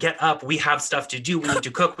 Mary, get up. We have stuff to do. We need to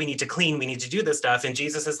cook. We need to clean. We need to do this stuff. And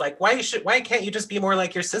Jesus is like, why can't you just be more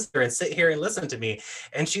like your sister and sit here and listen to me?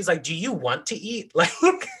 And she's like, do you want to eat?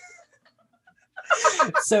 Like,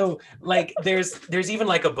 so like there's even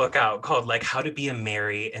like a book out called like How to Be a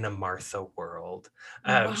Mary in a Martha World.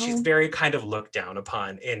 She's Wow. very kind of looked down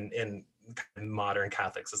upon in modern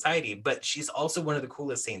Catholic society, but she's also one of the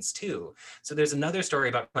coolest saints too. So there's another story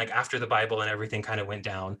about like after the Bible and everything kind of went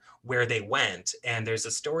down, where they went, and there's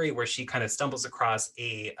a story where she kind of stumbles across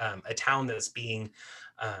a town that's being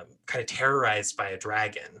kind of terrorized by a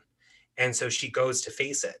dragon, and so she goes to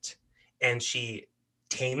face it, and she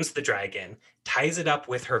tames the dragon, ties it up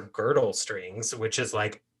with her girdle strings, which is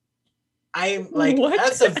like, I'm like, What?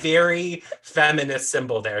 that's a very feminist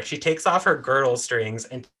symbol there. She takes off her girdle strings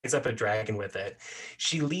and ties up a dragon with it.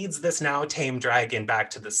 She leads this now tamed dragon back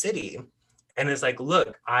to the city and is like,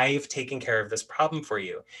 look, I've taken care of this problem for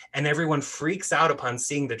you. And everyone freaks out upon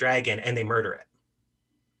seeing the dragon and they murder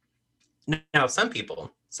it. Now, some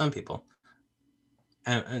people,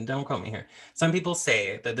 and don't quote me here, some people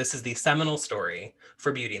say that this is the seminal story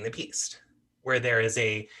for Beauty and the Beast, where there is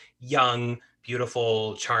a young,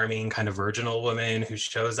 beautiful, charming, kind of virginal woman who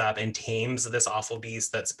shows up and tames this awful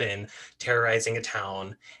beast that's been terrorizing a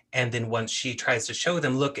town. And then once she tries to show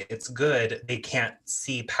them, look, it's good, they can't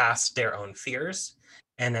see past their own fears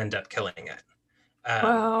and end up killing it.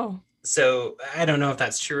 Wow. So I don't know if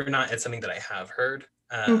that's true or not. It's something that I have heard.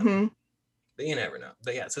 Mm-hmm. But you never know.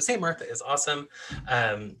 But yeah, so St. Martha is awesome.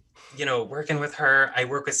 Working with her, I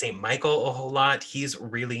work with St. Michael a whole lot. He's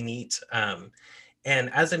really neat.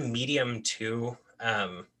 And as a medium too,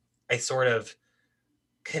 I sort of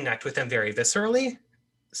connect with them very viscerally.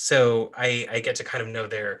 So I get to kind of know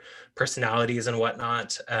their personalities and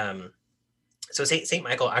whatnot. So Saint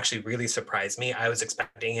Michael actually really surprised me. I was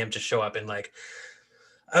expecting him to show up in like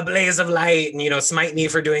a blaze of light and smite me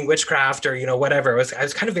for doing witchcraft or whatever. I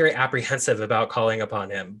was kind of very apprehensive about calling upon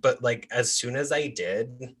him, but like as soon as I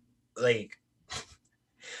did, like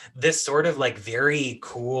this sort of like very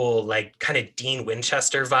cool, like kind of Dean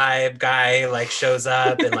Winchester vibe guy like shows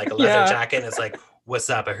up in like a leather Yeah. jacket and it's like, what's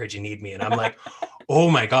up? I heard you need me. And I'm like, oh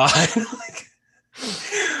my God. Like,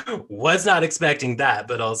 was not expecting that,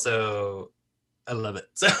 but also I love it.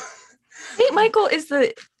 So Saint Michael is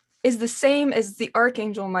the same as the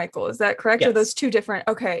Archangel Michael. Is that correct? Or are yes. those two different?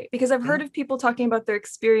 Okay, because I've heard of people talking about their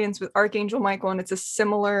experience with Archangel Michael, and it's a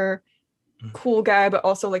similar cool guy, but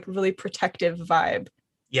also like really protective vibe.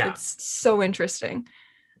 Yeah. It's so interesting.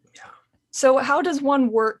 Yeah. So how does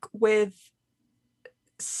one work with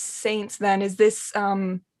saints then? Is this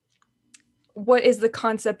what is the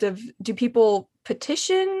concept of, do people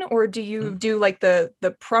petition, or do you do like the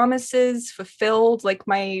promises fulfilled? Like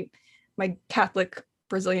my Catholic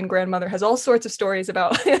Brazilian grandmother has all sorts of stories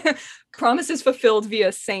about promises fulfilled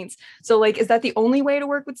via saints. So like, is that the only way to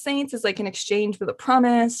work with saints, is like an exchange with a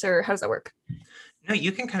promise, or how does that work? No,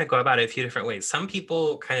 you can kind of go about it a few different ways. Some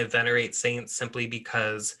people kind of venerate saints simply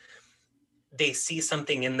because they see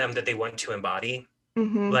something in them that they want to embody.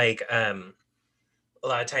 Mm-hmm. Like a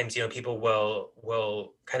lot of times, people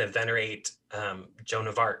will kind of venerate Joan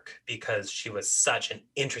of Arc because she was such an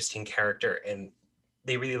interesting character, and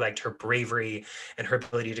they really liked her bravery and her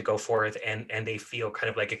ability to go forth, and they feel kind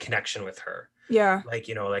of like a connection with her. Yeah. Like,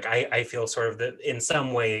 like I feel sort of in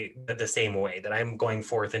some way the same way that I'm going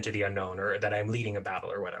forth into the unknown, or that I'm leading a battle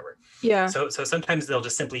or whatever. Yeah. So sometimes they'll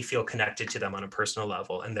just simply feel connected to them on a personal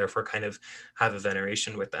level, and therefore kind of have a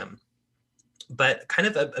veneration with them. But kind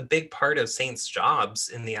of a big part of saints' jobs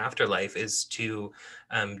in the afterlife is to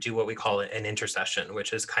do what we call an intercession,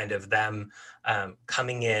 which is kind of them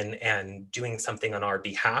coming in and doing something on our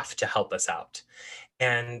behalf to help us out.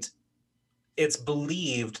 And it's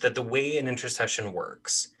believed that the way an intercession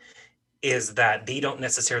works is that they don't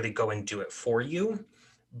necessarily go and do it for you,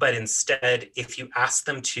 but instead, if you ask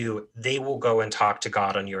them to, they will go and talk to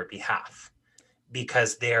God on your behalf.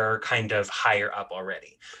 because they're kind of higher up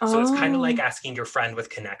already. So it's kind of like Oh, asking your friend with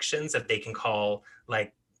connections if they can call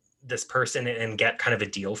like this person and get kind of a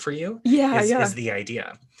deal for you yeah, is yeah. the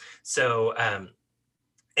idea. So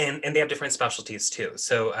and they have different specialties too.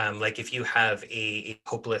 So like if you have a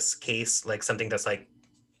hopeless case, like something that's like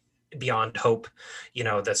beyond hope,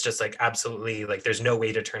 that's just like absolutely like there's no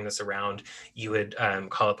way to turn this around, you would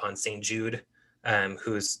call upon St. Jude,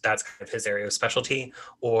 who's that's kind of his area of specialty.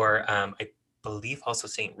 Or I believe also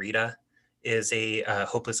St. Rita is a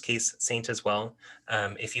hopeless case saint as well.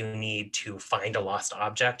 If you need to find a lost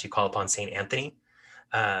object, you call upon St. Anthony.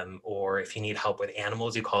 Or if you need help with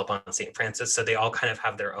animals, you call upon St. Francis. So they all kind of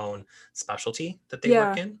have their own specialty that they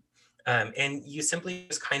work Yeah. in. And you simply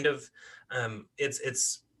just kind of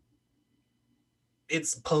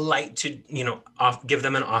it's polite to give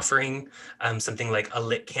them an offering, something like a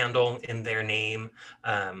lit candle in their name,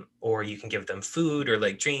 or you can give them food or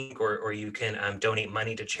like drink, or you can donate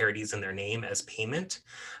money to charities in their name as payment.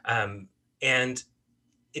 And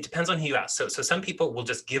it depends on who you ask. So some people will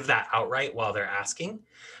just give that outright while they're asking.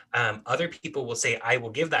 Other people will say, I will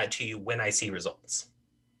give that to you when I see results.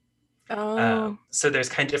 Oh, So there's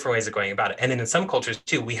kind of different ways of going about it. And then in some cultures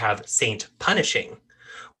too, we have saint punishing,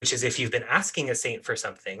 which is if you've been asking a saint for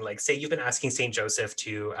something, like say you've been asking Saint Joseph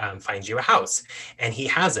to find you a house and he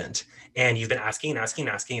hasn't, and you've been asking and asking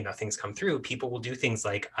and asking and nothing's come through, people will do things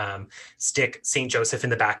like stick Saint Joseph in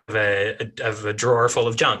the back of a drawer full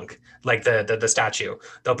of junk, like the statue.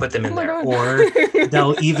 They'll put them oh in my there, God. or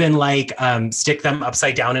they'll even like stick them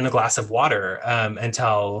upside down in a glass of water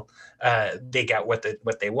until they get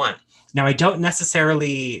what they want. Now, I don't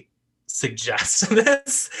necessarily suggest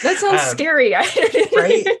this, That sounds scary.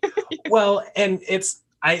 right? Well, and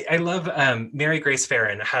I love Mary Grace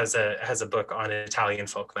Farron has a book on Italian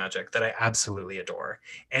folk magic that I absolutely adore,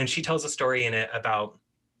 and she tells a story in it about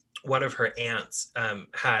one of her aunts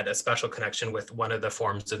had a special connection with one of the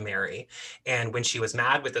forms of Mary, and when she was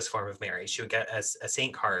mad with this form of Mary, she would get a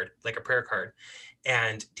saint card, like a prayer card,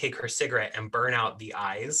 and take her cigarette and burn out the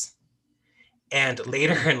eyes. And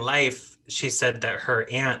later in life, she said that her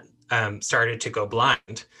aunt started to go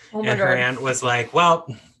blind, Oh my and her God. aunt was like, "Well,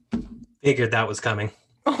 figured that was coming."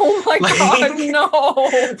 Oh my God, Like,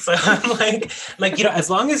 no. so I'm like, as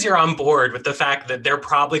long as you're on board with the fact that they're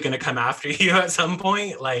probably going to come after you at some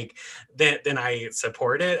point, like, then I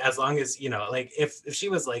support it. As long as, like, if she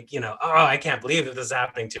was like, oh, I can't believe that this is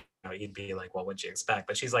happening to you, you'd be like, well, what'd you expect?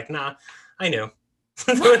 But she's like, nah, I knew.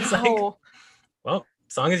 So it's like, Wow. well,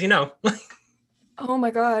 as long as you know. Oh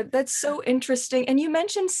my God, that's so interesting. And you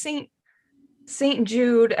mentioned Saint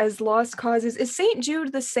Jude as lost causes. Is Saint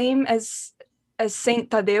Jude the same as Saint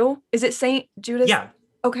Tadeo? Is it Saint Judas? Yeah. Yeah.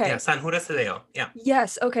 Okay. San Judas Tadeo. Yeah.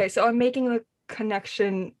 Yes. Okay. So I'm making the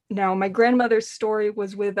connection now. My grandmother's story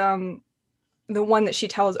was with the one that she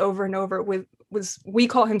tells over and over with was we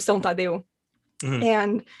call him Saint Tadeo. Mm-hmm.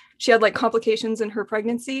 And she had like complications in her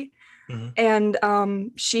pregnancy. Mm-hmm.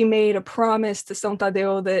 And she made a promise to Saint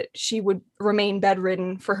Tadeo that she would remain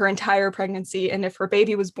bedridden for her entire pregnancy. And if her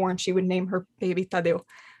baby was born, she would name her baby Tadeo.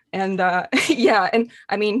 And yeah, and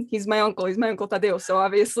I mean, he's my uncle. He's my uncle Tadeo. So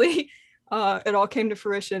obviously, it all came to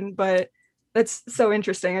fruition. But that's so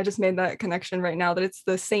interesting. I just made that connection right now that it's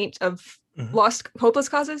the saint of Mm-hmm. lost, hopeless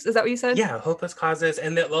causes. Is that what you said? Yeah, hopeless causes,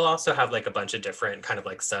 and they'll also have like a bunch of different kind of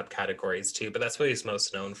like subcategories too. But that's what he's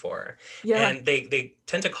most known for. Yeah. And they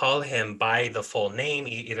tend to call him by the full name,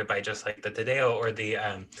 either by just like the Tadeo or the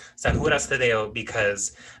San Judas Tadeo,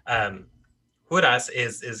 because Judas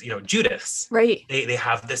is Judas. Right. They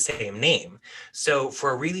have the same name. So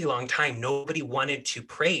for a really long time, nobody wanted to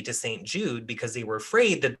pray to Saint Jude because they were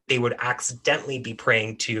afraid that they would accidentally be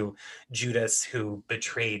praying to Judas who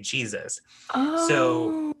betrayed Jesus.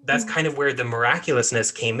 So Oh. that's kind of where the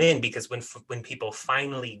miraculousness came in, because when people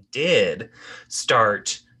finally did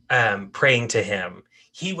start praying to him,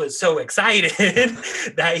 he was so excited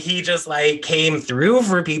that he just like came through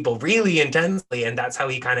for people really intensely, and that's how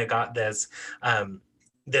he kind of got this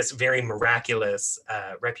very miraculous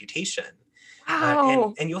reputation. And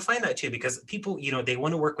Wow. and you'll find that too, because people, they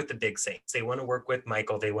want to work with the big saints, they want to work with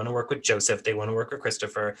Michael, they want to work with Joseph, they want to work with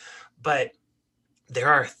Christopher, but there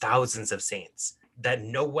are thousands of saints that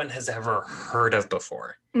no one has ever heard of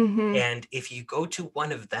before. Mm-hmm. And if you go to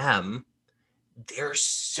one of them, they're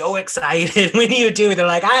so excited when you do. They're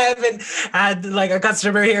like, I haven't had like a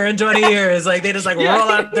customer here in 20 years. Like they just like Yeah. roll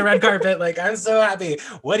out the red carpet. Like, I'm so happy.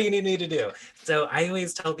 What do you need me to do? So I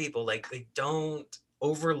always tell people, like, they don't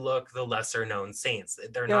overlook the lesser known saints.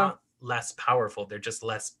 They're Yeah. not less powerful. They're just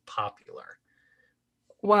less popular.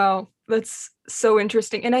 Wow, that's so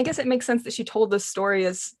interesting. And I guess it makes sense that she told this story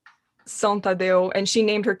as San Tadeo, and she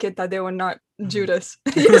named her kid Tadeo and not Mhm. Judas.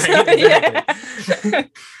 So, Right, yeah.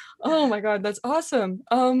 exactly. Oh my God, that's awesome.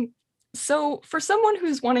 So for someone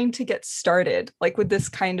who's wanting to get started, like with this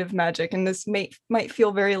kind of magic, and this might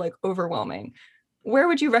feel very like overwhelming, where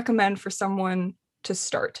would you recommend for someone to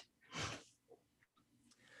start?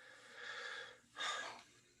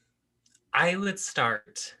 I would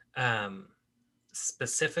start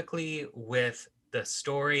specifically with the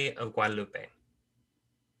story of Guadalupe.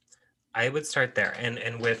 I would start there,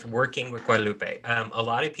 and with working with Guadalupe. A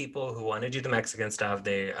lot of people who want to do the Mexican stuff,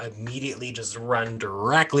 they immediately just run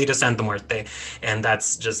directly to Santa Muerte, and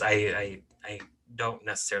that's just I don't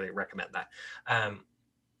necessarily recommend that. Um,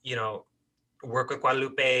 you know, work with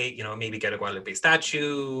Guadalupe, maybe get a Guadalupe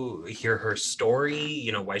statue, hear her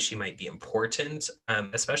story, why she might be important,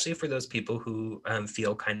 especially for those people who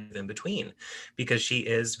feel kind of in between, because she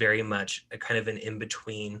is very much a kind of an in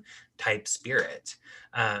between type spirit.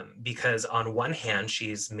 Because on one hand,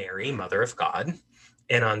 she's Mary, Mother of God.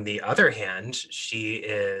 And on the other hand, she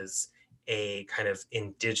is a kind of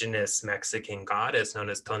indigenous Mexican goddess known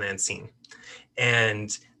as Tonantzin.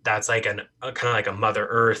 And that's like a kind of like a Mother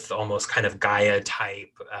Earth, almost kind of Gaia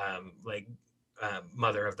type, like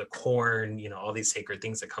Mother of the Corn, all these sacred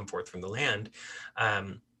things that come forth from the land.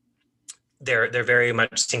 Um, they're very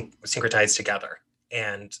much syncretized together,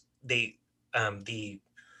 and the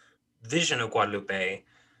vision of Guadalupe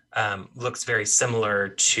looks very similar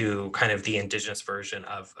to kind of the indigenous version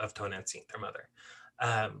of Tonantzin, their mother.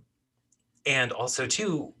 Um, and also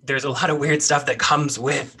too, there's a lot of weird stuff that comes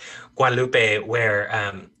with Guadalupe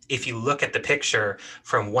where if you look at the picture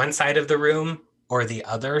from one side of the room or the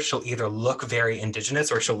other, she'll either look very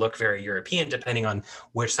indigenous or she'll look very European, depending on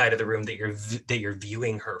which side of the room that you're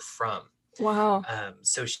viewing her from. Wow.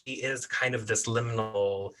 So she is kind of this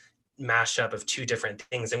liminal mashup of two different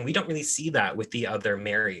things, and we don't really see that with the other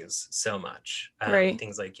Marys so much. Right.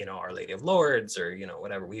 Things like Our Lady of Lourdes or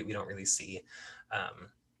whatever, we don't really see um,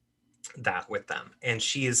 that with them. And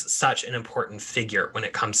she is such an important figure when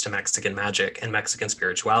it comes to Mexican magic and Mexican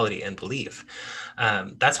spirituality and belief.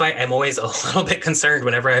 That's why I'm always a little bit concerned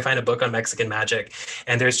whenever I find a book on Mexican magic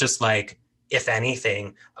and there's just like, if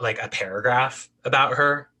anything, like a paragraph about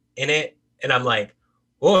her in it. And I'm like,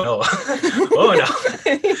 oh no, oh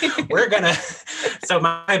no, we're gonna. So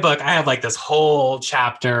my book, I have like this whole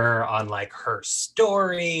chapter on like her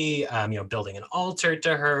story, building an altar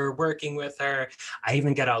to her, working with her. I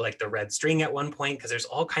even get out like the red string at one point because there's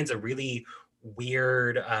all kinds of really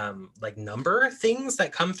weird like number things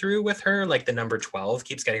that come through with her. Like the number 12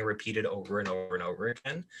 keeps getting repeated over and over and over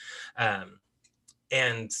again.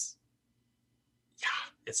 And yeah,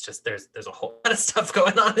 it's just there's a whole lot of stuff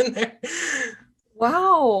going on in there.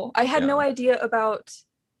 Wow. I had Yeah. no idea about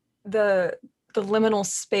the the liminal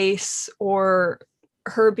space, or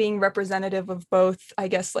her being representative of both, I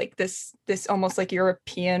guess, like this almost like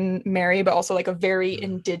European Mary, but also like a very Mm-hmm.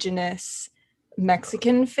 indigenous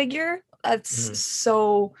Mexican figure. That's Mm-hmm.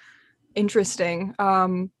 so interesting.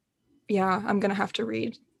 Yeah, I'm gonna have to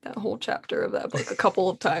read that whole chapter of that book a couple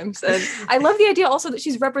of times. And I love the idea also that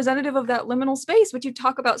she's representative of that liminal space, which you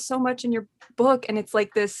talk about so much in your book. And it's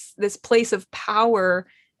like this place of power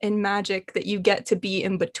in magic that you get to be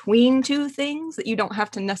in between two things that you don't have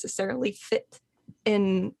to necessarily fit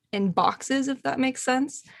in boxes, if that makes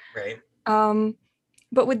sense. Right. Um,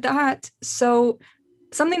 but with that, so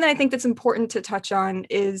something that I think that's important to touch on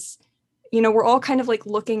is, we're all kind of like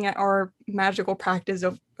looking at our magical practice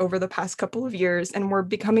over the past couple of years, and we're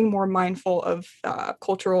becoming more mindful of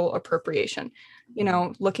cultural appropriation.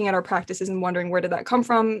 Looking at our practices and wondering, where did that come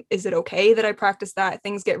from? Is it okay that I practice that?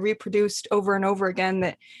 Things get reproduced over and over again,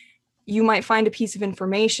 that you might find a piece of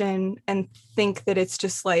information and think that it's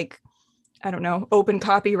just like, I don't know, open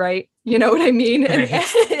copyright, you know what I mean?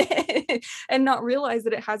 Right. And not realize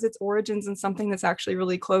that it has its origins in something that's actually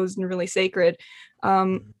really closed and really sacred.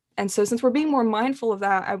 And so since we're being more mindful of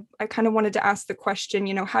that, I kind of wanted to ask the question,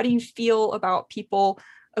 how do you feel about people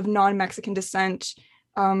of non-Mexican descent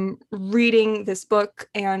reading this book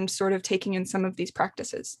and sort of taking in some of these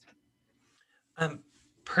practices? Um,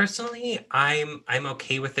 Personally, I'm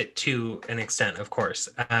okay with it to an extent, of course.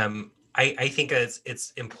 I think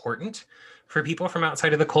it's important for people from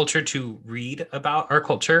outside of the culture to read about our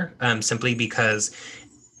culture, simply because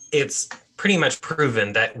it's pretty much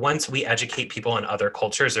proven that once we educate people on other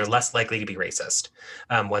cultures, they're less likely to be racist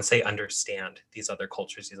once they understand these other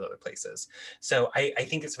cultures, these other places. So I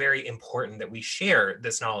think it's very important that we share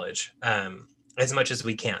this knowledge as much as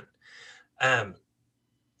we can. Um,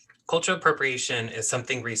 Cultural appropriation is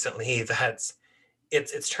something recently that's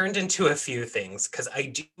it's turned into a few things, because I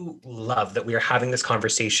do love that we are having this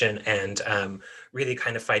conversation and really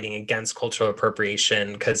kind of fighting against cultural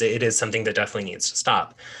appropriation, because it is something that definitely needs to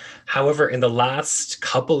stop. However, in the last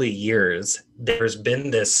couple of years, there's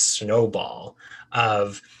been this snowball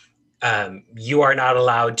of you are not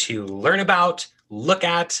allowed to learn about, look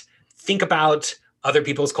at, think about other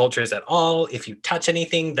people's cultures at all. If you touch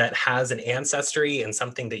anything that has an ancestry and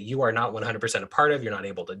something that you are not 100% a part of, you're not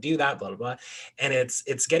able to do that, blah, blah, blah. And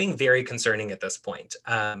it's getting very concerning at this point.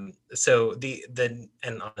 So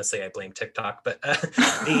and honestly, I blame TikTok, but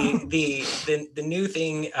the new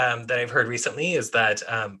thing that I've heard recently is that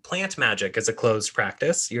plant magic is a closed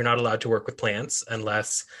practice. You're not allowed to work with plants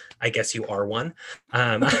unless, I guess, you are one.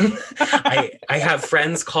 I have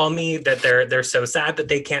friends call me that they're so sad that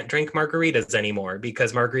they can't drink margaritas anymore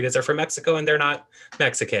because margaritas are from Mexico and they're not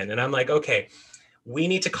Mexican. And I'm like, okay, we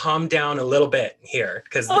need to calm down a little bit here,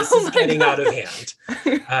 because this is getting out of hand.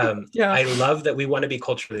 Yeah. I love that we want to be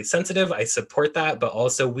culturally sensitive. I support that, but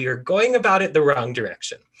also we are going about it the wrong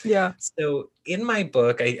direction. Yeah. So in my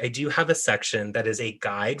book, I do have a section that is a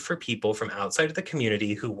guide for people from outside of the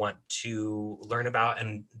community who want to learn about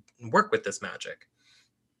and work with this magic.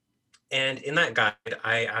 And in that guide,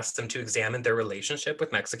 I asked them to examine their relationship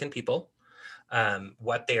with Mexican people,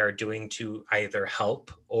 what they are doing to either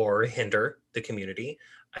help or hinder the community.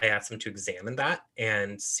 I asked them to examine that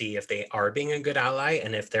and see if they are being a good ally,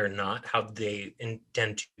 and if they're not, how they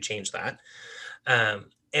intend to change that.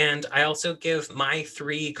 And I also give my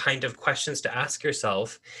 3 kind of questions to ask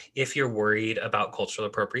yourself if you're worried about cultural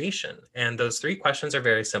appropriation. And those 3 questions are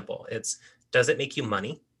very simple. It's, does it make you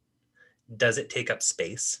money? Does it take up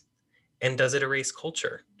space? And does it erase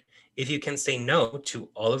culture? If you can say no to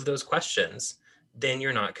all of those questions, then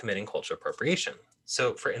you're not committing cultural appropriation.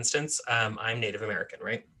 So for instance, I'm Native American,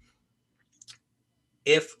 right?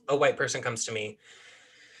 If a white person comes to me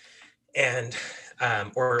and,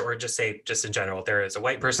 or just say, just in general, there is a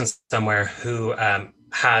white person somewhere who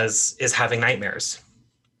is having nightmares,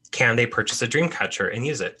 can they purchase a dream catcher and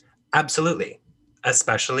use it? Absolutely.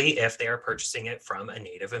 Especially if they are purchasing it from a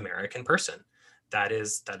Native American person. That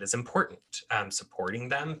is important. Supporting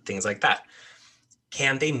them, things like that.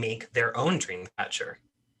 Can they make their own dream catcher?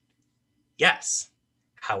 Yes.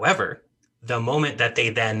 However, the moment that they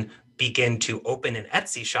then begin to open an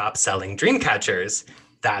Etsy shop selling dream catchers,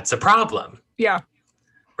 that's a problem. Yeah.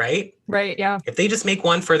 Right? Right. Yeah. If they just make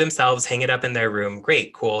one for themselves, hang it up in their room,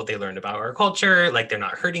 great, cool. They learned about our culture. Like, they're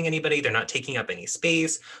not hurting anybody. They're not taking up any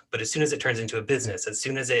space. But as soon as it turns into a business, as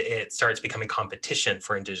soon as it starts becoming competition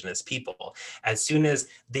for Indigenous people, as soon as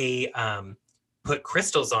they put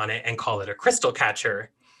crystals on it and call it a crystal catcher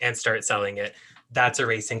and start selling it, that's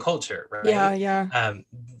erasing culture, right? Yeah. Yeah.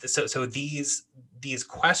 So these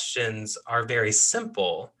questions are very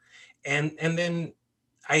simple. And then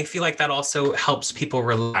I feel like that also helps people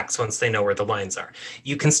relax once they know where the lines are.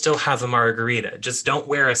 You can still have a margarita. Just don't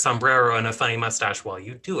wear a sombrero and a funny mustache while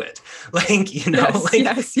you do it. Like, you know,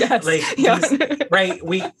 yes, like yeah. right.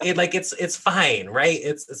 It's fine, right?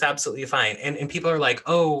 It's absolutely fine. And people are like,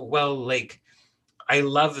 oh, well, like, I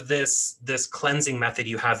love this cleansing method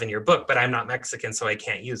you have in your book, but I'm not Mexican, so I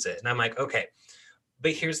can't use it. And I'm like, okay,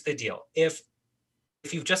 but here's the deal. If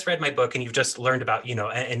you've just read my book and you've just learned about, you know,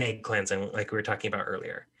 an egg cleansing, like we were talking about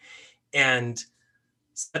earlier, and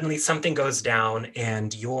suddenly something goes down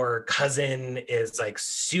and your cousin is like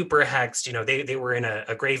super hexed, you know, they were in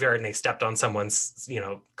a graveyard and they stepped on someone's, you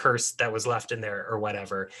know, curse that was left in there or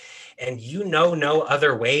whatever, and you know no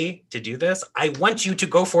other way to do this, I want you to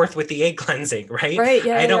go forth with the egg cleansing, right? Right.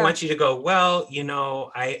 Yeah. I don't want you to go, well, you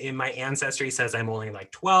know, in my ancestry says I'm only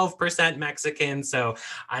like 12% Mexican, so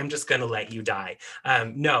I'm just gonna let you die.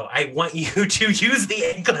 No, I want you to use the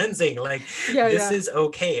egg cleansing. Like, this is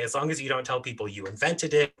okay, as long as you don't tell people you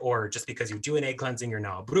invented it, or just because you do an egg cleansing you're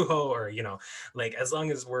now a brujo, or, you know, like, as long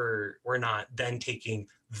as we're not then taking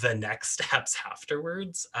the next steps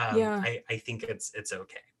afterwards, I think it's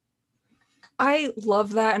okay. I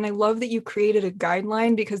love that, and I love that you created a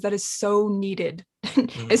guideline, because that is so needed,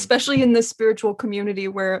 especially in the spiritual community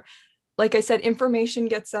where, like I said, information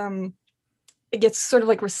gets it gets sort of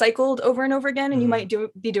like recycled over and over again, and you might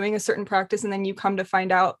be doing a certain practice, and then you come to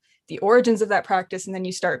find out the origins of that practice, and then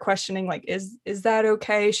you start questioning, like, is that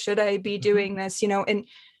okay? Should I be doing this? You know, and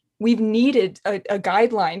we've needed a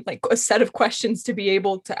guideline, like a set of questions to be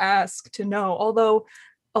able to ask, to know, although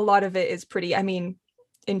a lot of it is pretty, I mean,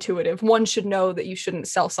 intuitive. One should know that you shouldn't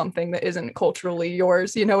sell something that isn't culturally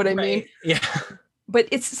yours, you know what I mean? Yeah. But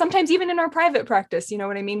it's sometimes even in our private practice, you know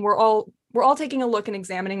what I mean? We're all taking a look and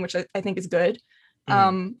examining, which I think is good.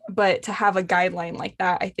 But to have a guideline like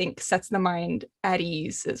that, I think sets the mind at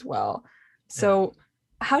ease as well. So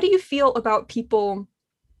how do you feel about people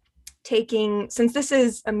taking, since this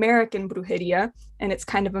is American Brujeria and it's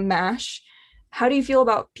kind of a mash, how do you feel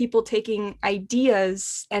about people taking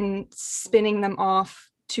ideas and spinning them off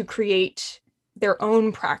to create their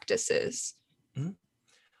own practices? Mhm.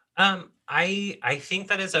 I think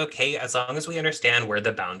that is okay as long as we understand where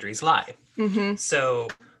the boundaries lie. Mm-hmm. So,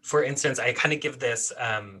 for instance, I kind of give this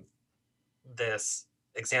this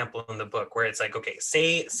example in the book where it's like, okay,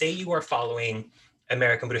 say you are following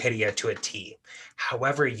American Brujeria to a T.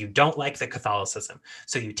 However, you don't like the Catholicism.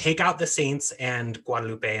 So you take out the saints and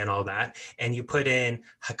Guadalupe and all that, and you put in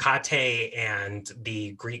Hecate and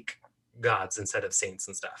the Greek gods instead of saints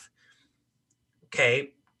and stuff.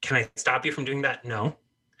 Okay, can I stop you from doing that? No.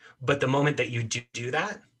 But the moment that you do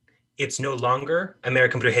that, it's no longer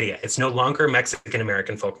American Brujeria. It's no longer Mexican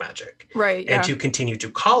American folk magic. Right. And Yeah. to continue to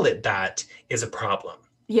call it that is a problem.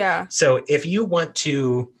 Yeah. So if you want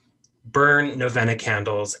to burn novena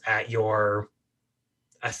candles at your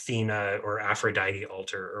Athena or Aphrodite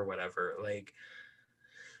altar or whatever, like,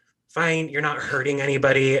 fine, you're not hurting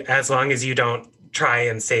anybody as long as you don't try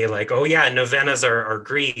and say like, oh yeah, novenas are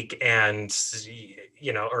Greek and,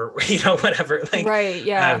 or, whatever. Like, right.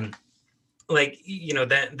 Yeah.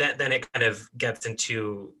 then it kind of gets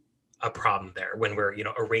into a problem there when we're,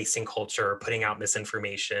 erasing culture, putting out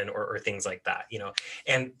misinformation or things like that,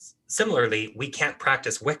 and similarly, we can't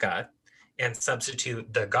practice Wicca and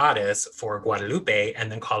substitute the goddess for Guadalupe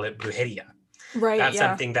and then call it Brujeria. Right. That's Yeah.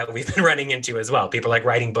 something that we've been running into as well. People like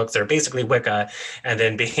writing books that are basically Wicca and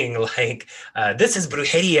then being like, this is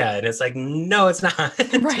Brujeria. And it's like, no, it's not.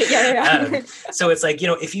 Right. Yeah. So it's like,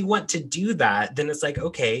 if you want to do that, then it's like,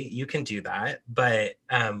 okay, you can do that. But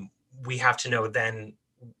we have to know then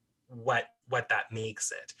what that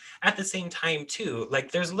makes it. At the same time, too,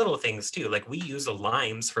 like there's little things too. Like we use the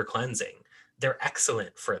limes for cleansing. They're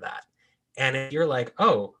excellent for that. And if you're like,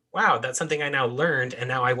 oh, wow, that's something I now learned, and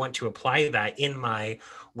now I want to apply that in my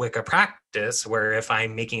Wicca practice, where if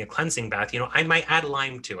I'm making a cleansing bath, I might add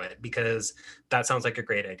lime to it because that sounds like a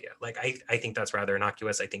great idea. Like, I think that's rather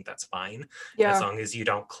innocuous. I think that's fine. Yeah. As long as you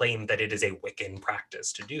don't claim that it is a Wiccan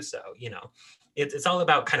practice to do so, it's all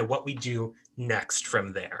about kind of what we do next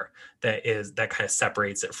from there that kind of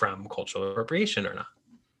separates it from cultural appropriation or not.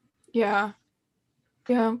 Yeah.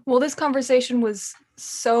 Yeah. Well, this conversation was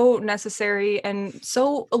so necessary and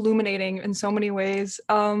so illuminating in so many ways.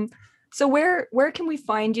 So where can we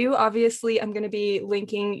find you? Obviously, I'm going to be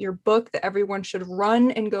linking your book that everyone should run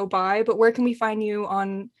and go buy, but where can we find you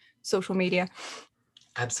on social media?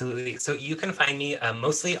 Absolutely. So you can find me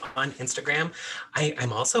mostly on Instagram.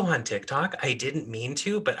 I'm also on TikTok. I didn't mean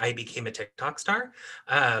to, but I became a TikTok star.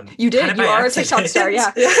 You did. Kind of you are accident. A TikTok star.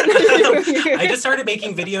 Yeah. I just started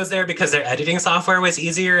making videos there because their editing software was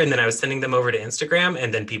easier. And then I was sending them over to Instagram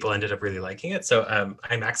and then people ended up really liking it. So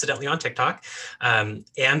I'm accidentally on TikTok and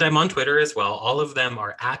I'm on Twitter as well. All of them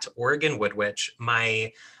are at Oregon Woodwitch.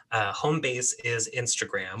 My home base is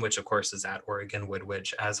Instagram, which of course is at Oregon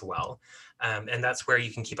Woodwitch as well. And that's where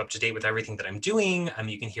you can keep up to date with everything that I'm doing.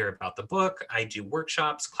 You can hear about the book. I do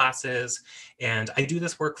workshops, classes, and I do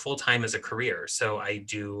this work full time as a career. So I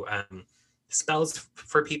do spells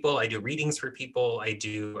for people. I do readings for people. I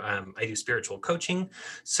do spiritual coaching.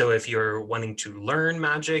 So if you're wanting to learn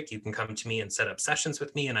magic, you can come to me and set up sessions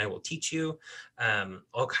with me and I will teach you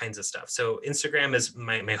all kinds of stuff. So Instagram is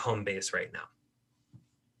my home base right now.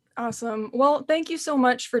 Awesome. Well, thank you so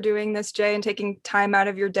much for doing this, Jay, and taking time out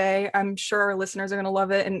of your day. I'm sure our listeners are going to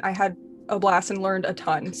love it. And I had a blast and learned a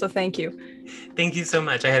ton. So thank you. Thank you so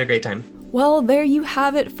much. I had a great time. Well, there you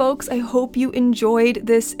have it, folks. I hope you enjoyed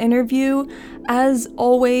this interview. As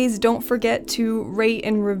always, don't forget to rate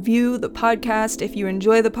and review the podcast. If you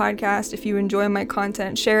enjoy the podcast, if you enjoy my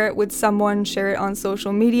content, share it with someone, share it on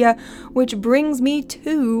social media, which brings me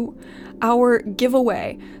to our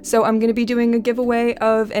giveaway. So I'm going to be doing a giveaway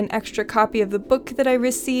of an extra copy of the book that I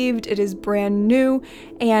received. It is brand new,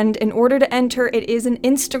 and in order to enter, it is an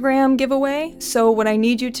Instagram giveaway. So what I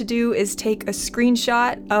need you to do is take a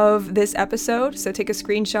screenshot of this episode. So take a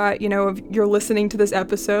screenshot, of you're listening to this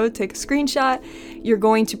episode, take a screenshot. You're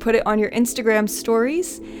going to put it on your Instagram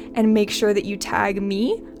stories and make sure that you tag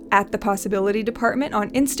me at the Possibility Department on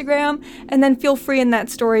Instagram, and then feel free in that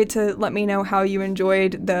story to let me know how you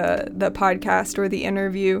enjoyed the podcast or the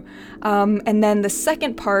interview. And then the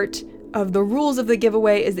second part of the rules of the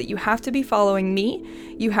giveaway is that you have to be following me,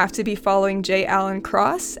 you have to be following J. Allen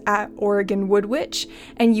Cross at Oregon Woodwitch,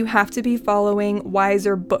 and you have to be following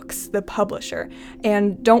Wiser Books, the publisher.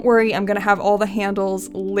 And don't worry, I'm going to have all the handles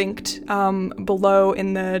linked below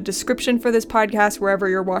in the description for this podcast, wherever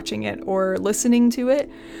you're watching it or listening to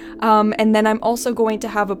it. And then I'm also going to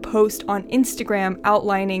have a post on Instagram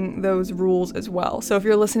outlining those rules as well. So if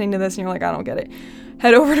you're listening to this and you're like, I don't get it,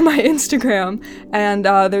 head over to my Instagram, and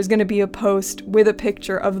there's going to be a post with a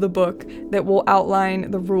picture of the book that will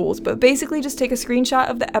outline the rules. But basically just take a screenshot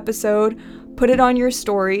of the episode, put it on your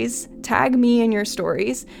stories, tag me in your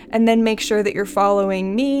stories, and then make sure that you're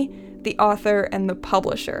following me, the author, and the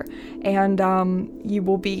publisher. And you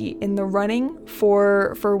will be in the running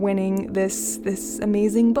for winning this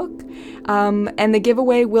amazing book. And the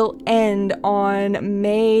giveaway will end on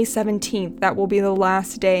May 17th. That will be the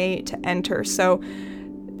last day to enter. So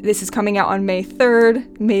this is coming out on May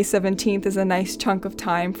 3rd. May 17th is a nice chunk of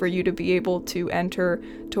time for you to be able to enter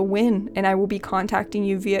to win. And I will be contacting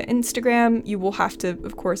you via Instagram. You will have to,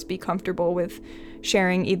 of course, be comfortable with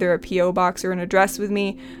sharing either a PO box or an address with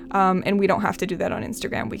me. And we don't have to do that on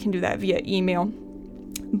Instagram. We can do that via email.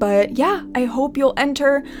 But yeah, I hope you'll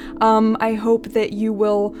enter. I hope that you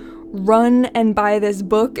will run and buy this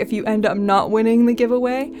book if you end up not winning the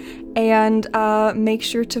giveaway, and make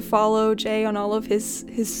sure to follow Jay on all of his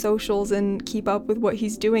socials and keep up with what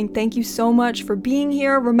he's doing. Thank you so much for being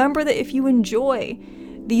here. Remember that if you enjoy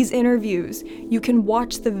these interviews, you can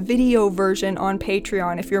watch the video version on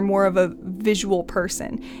Patreon if you're more of a visual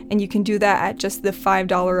person, and you can do that at just the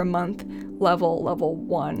 $5 a month level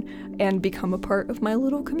 1, and become a part of my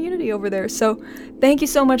little community over there. So thank you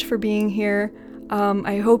so much for being here.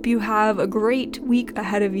 I hope you have a great week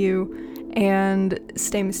ahead of you, and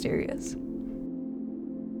stay mysterious.